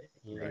adopted it,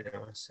 Right.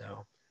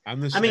 So I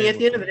mean, at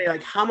the end of the day,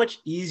 like, how much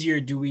easier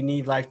do we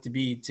need life to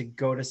be to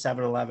go to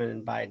 7-Eleven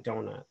and buy a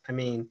donut? I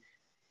mean,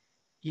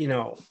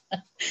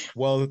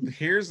 Well,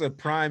 here's a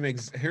prime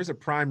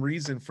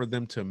reason for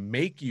them to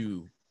make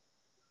you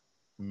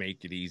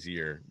make it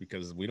easier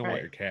because we don't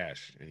want your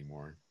cash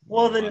anymore.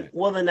 Well,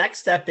 the next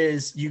step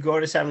is you go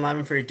to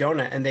 7-Eleven for your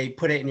donut and they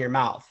put it in your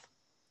mouth.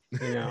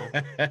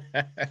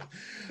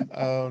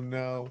 Oh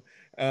no.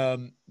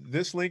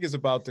 This link is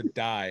about to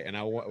die, and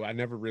I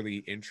never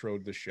really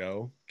introed the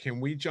show. Can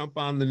we jump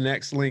on the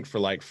next link for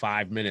like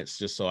 5 minutes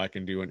just so I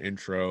can do an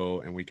intro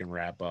and we can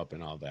wrap up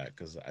and all that?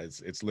 Because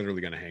it's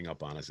literally going to hang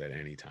up on us at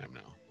any time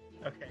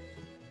now. Okay.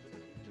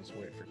 Just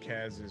wait for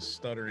Kaz's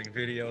stuttering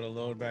video to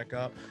load back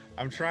up.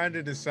 I'm trying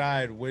to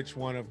decide which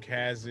one of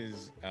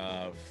Kaz's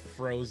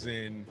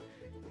frozen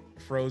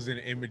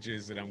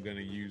images that I'm going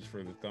to use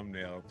for the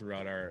thumbnail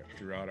throughout our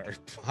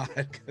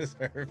pod, because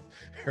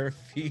her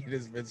feed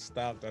has been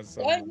stopped on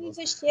some. Don't use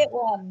a shit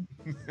one.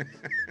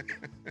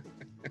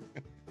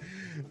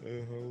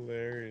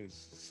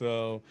 Hilarious.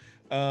 So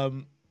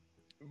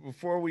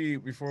before we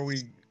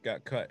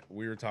got cut,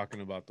 we were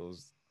talking about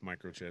those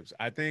microchips.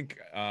 I think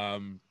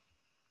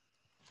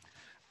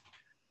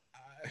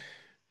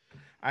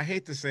I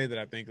hate to say that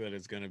I think that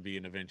it's going to be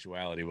an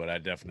eventuality, but I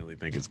definitely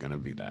think it's going to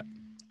be that.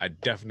 I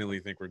definitely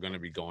think we're going to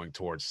be going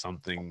towards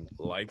something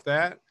like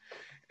that.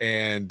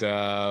 And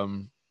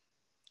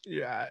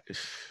yeah,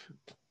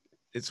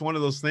 it's one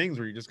of those things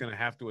where you're just going to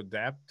have to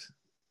adapt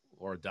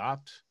or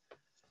adopt,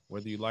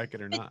 whether you like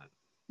it or not.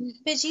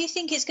 But do you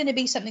think it's going to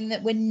be something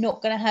that we're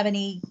not going to have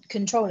any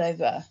control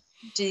over?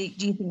 Do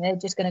you think they're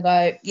just going to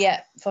go,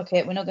 yeah, fuck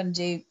it, we're not going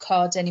to do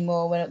cards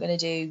anymore, we're not going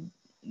to do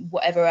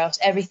whatever else,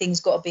 everything's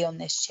got to be on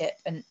this chip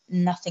and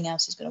nothing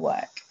else is going to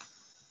work?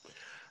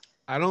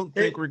 I don't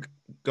think we're...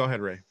 Go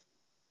ahead, Ray.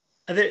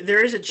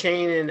 There is a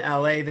chain in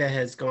LA that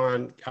has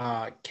gone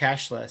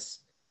cashless.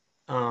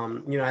 I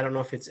don't know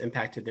if it's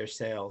impacted their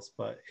sales,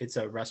 but it's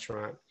a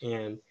restaurant,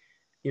 and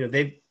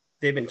they've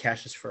been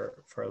cashless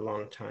for a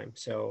long time.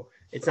 So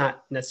it's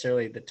not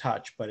necessarily the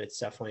touch, but it's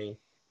definitely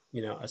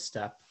a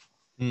step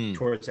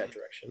towards that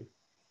direction.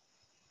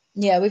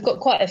 Yeah, we've got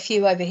quite a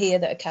few over here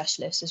that are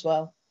cashless as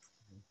well.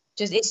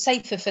 Just it's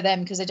safer for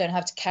them because they don't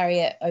have to carry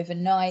it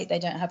overnight. They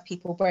don't have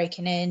people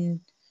breaking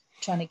in,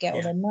 trying to get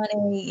all their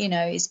money.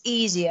 It's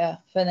easier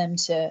for them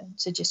to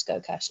just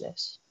go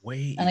cashless. Way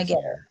easier. And I get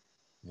it.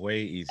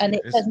 Way easier. And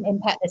it doesn't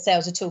impact their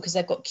sales at all because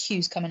they've got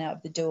queues coming out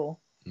of the door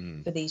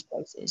for these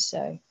places.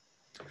 So,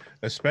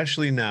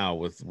 especially now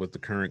with the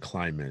current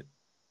climate,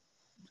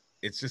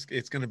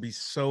 it's going to be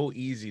so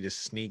easy to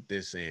sneak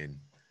this in.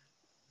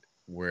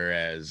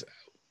 Whereas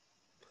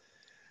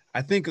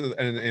I think,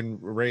 and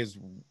Ray's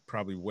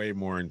probably way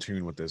more in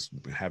tune with this,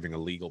 having a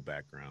legal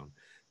background.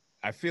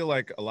 I feel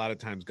like a lot of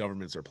times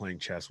governments are playing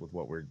chess with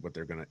what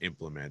they're going to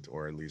implement,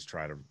 or at least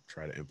try to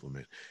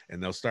implement,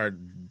 and they'll start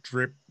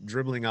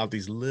dribbling out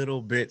these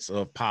little bits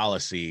of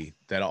policy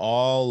that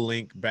all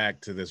link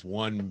back to this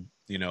one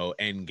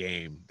end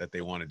game that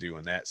they want to do,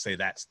 and that's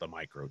the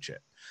microchip.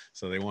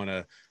 So they want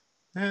to,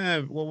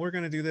 well, we're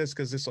going to do this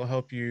because this will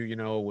help you,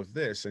 with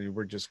this, and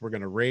we're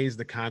going to raise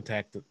the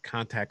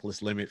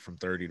contactless limit from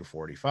 30 to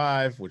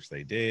 45, which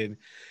they did,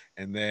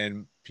 and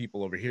then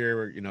people over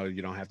here, you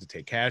don't have to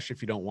take cash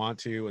if you don't want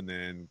to, and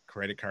then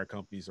credit card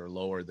companies are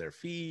lower their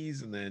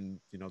fees, and then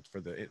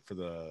for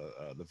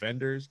the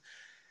vendors,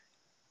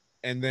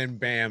 and then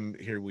bam,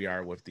 here we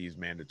are with these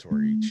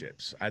mandatory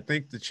chips. I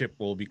think the chip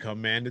will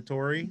become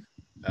mandatory.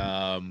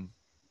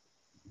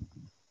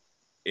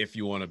 If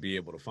you want to be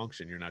able to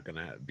function, you're not going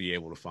to be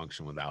able to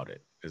function without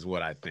it, is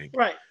what I think.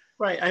 Right.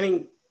 I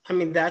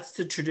mean, that's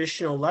the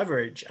traditional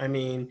leverage. I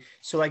mean,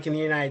 so like in the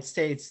United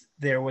States,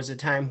 there was a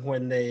time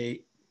when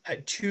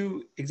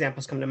two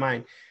examples come to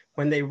mind,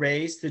 when they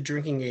raised the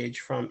drinking age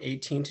from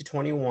 18 to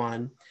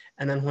 21,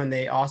 and then when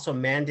they also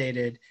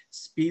mandated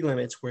speed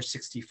limits were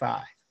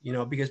 65.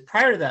 Because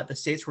prior to that, the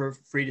states were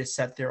free to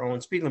set their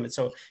own speed limit.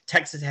 So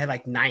Texas had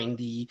like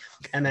 90,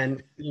 and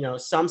then,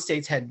 some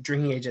states had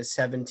drinking age at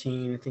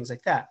 17 and things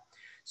like that.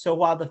 So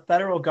while the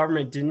federal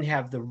government didn't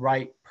have the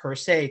right per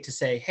se to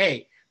say,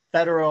 hey,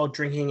 federal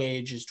drinking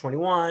age is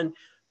 21,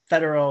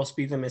 federal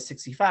speed limit is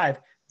 65,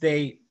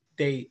 they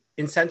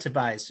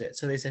incentivized it.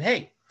 So they said,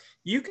 hey,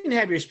 you can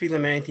have your speed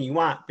limit anything you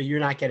want, but you're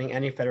not getting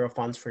any federal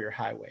funds for your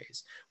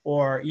highways,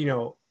 or,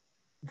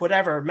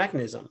 whatever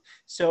mechanism.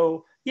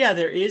 So yeah,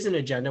 there is an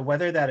agenda.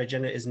 Whether that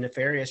agenda is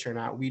nefarious or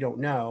not, we don't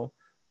know.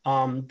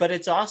 But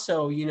it's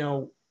also,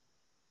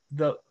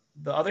 the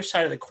other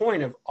side of the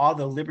coin of all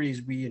the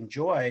liberties we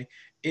enjoy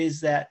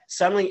is that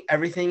suddenly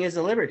everything is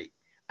a liberty.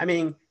 I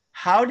mean,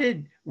 how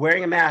did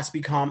wearing a mask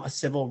become a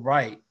civil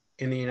right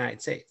in the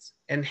United States?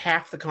 And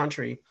half the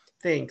country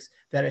thinks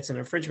that it's an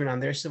infringement on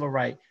their civil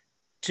right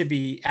to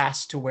be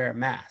asked to wear a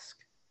mask.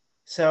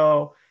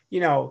 So,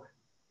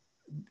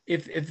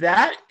 if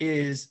that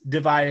is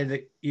divided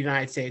the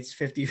United States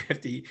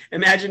 50-50,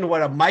 imagine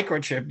what a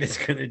microchip is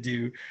going to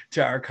do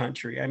to our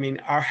country. I mean,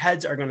 our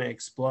heads are going to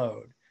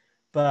explode.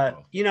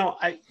 But,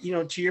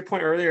 to your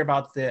point earlier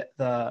about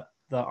the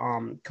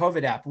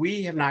COVID app,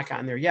 we have not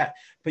gotten there yet.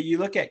 But you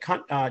look at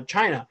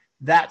China,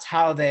 that's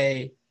how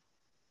they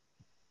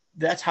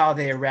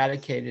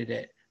eradicated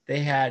it. They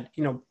had,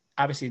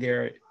 obviously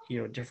there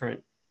are,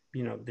 different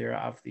they're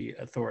of the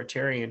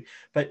authoritarian.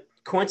 But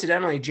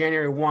coincidentally,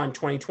 January 1,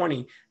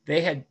 2020,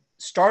 they had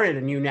started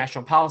a new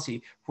national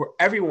policy where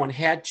everyone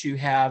had to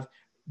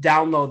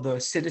download the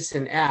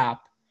Citizen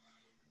app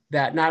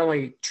that not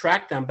only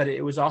tracked them, but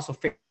it was also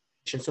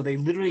fiction. So they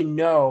literally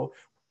know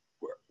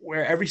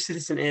where every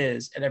citizen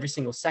is at every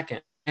single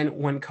second. And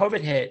when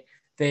COVID hit,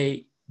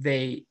 they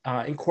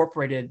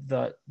incorporated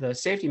the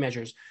safety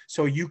measures.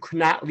 So you could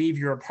not leave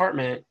your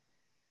apartment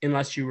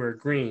unless you were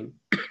green.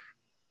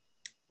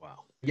 Wow.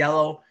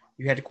 Yellow,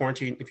 you had to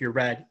quarantine. If you're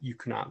red, you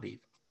could not leave.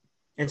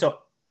 And so,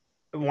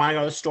 want to go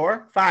to the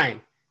store?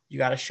 Fine. You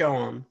got to show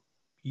them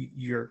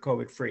you're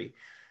COVID free.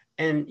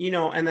 And,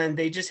 and then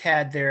they just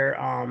had their,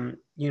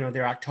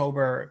 their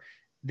October,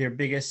 their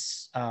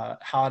biggest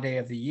holiday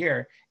of the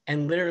year.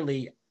 And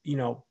literally,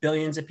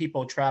 billions of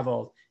people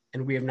traveled,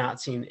 and we have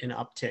not seen an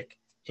uptick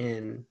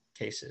in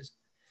cases.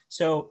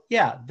 So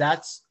yeah,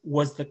 that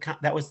was the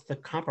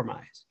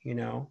compromise,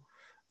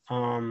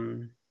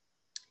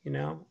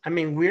 I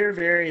mean, we're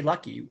very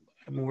lucky.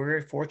 I mean, we're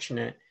very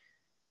fortunate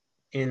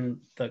in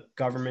the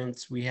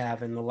governments we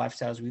have and the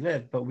lifestyles we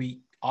live, but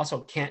we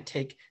also can't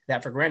take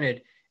that for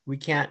granted. We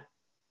can't,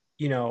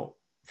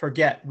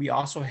 forget we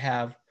also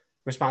have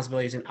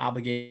responsibilities and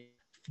obligations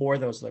for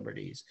those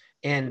liberties.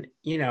 And,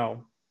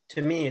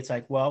 to me, it's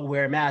like, well,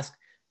 wear a mask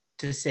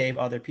to save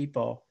other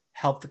people,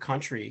 help the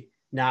country,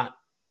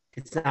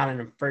 it's not an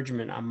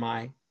infringement on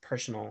my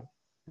personal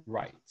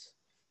rights.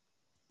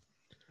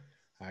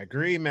 I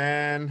agree,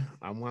 man.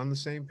 I'm on the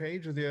same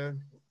page with you.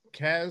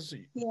 Kaz,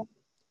 yeah.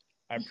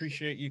 I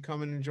appreciate you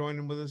coming and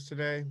joining with us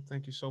today.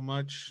 Thank you so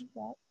much.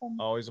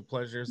 Always a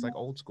pleasure. It's like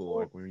old school,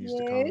 like when we used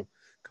to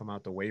come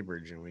out to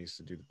Weybridge and we used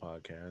to do the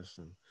podcast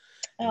and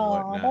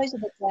whatnot. Those are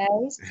the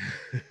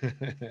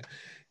days.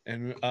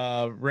 And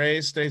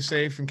Ray, stay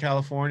safe in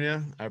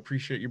California. I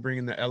appreciate you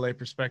bringing the LA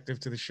perspective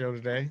to the show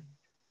today.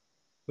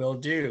 Will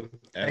do.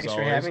 Thanks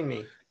for having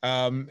me.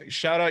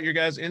 Shout out your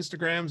guys'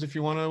 Instagrams if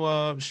you want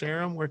to share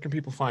them. Where can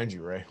people find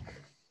you, Ray?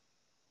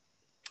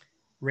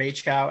 Ray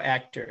Chow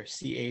Actor,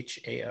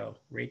 CHAO,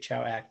 Ray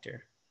Chow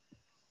Actor.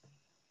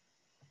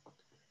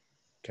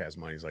 Kaz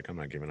Money's like, I'm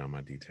not giving out my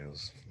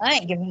details. I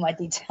ain't giving my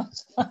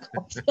details.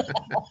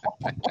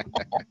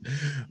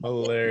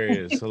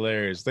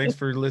 Hilarious. Thanks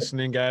for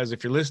listening, guys.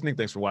 If you're listening,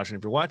 thanks for watching.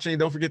 If you're watching,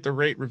 don't forget to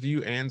rate,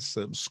 review, and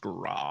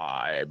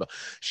subscribe.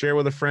 Share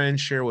with a friend,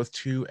 share with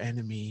two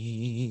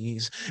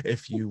enemies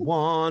if you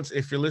want.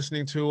 If you're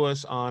listening to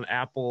us on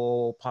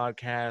Apple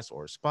Podcasts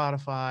or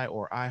Spotify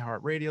or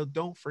iHeartRadio,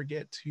 don't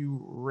forget to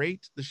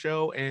rate the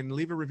show and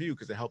leave a review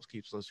because it helps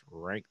keeps us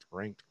ranked.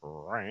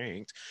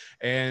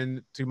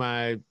 And to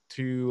my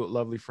two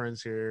lovely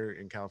friends here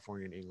in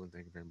California and England,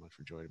 thank you very much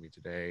for joining me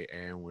today.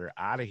 And we're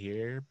out of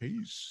here.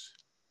 Peace.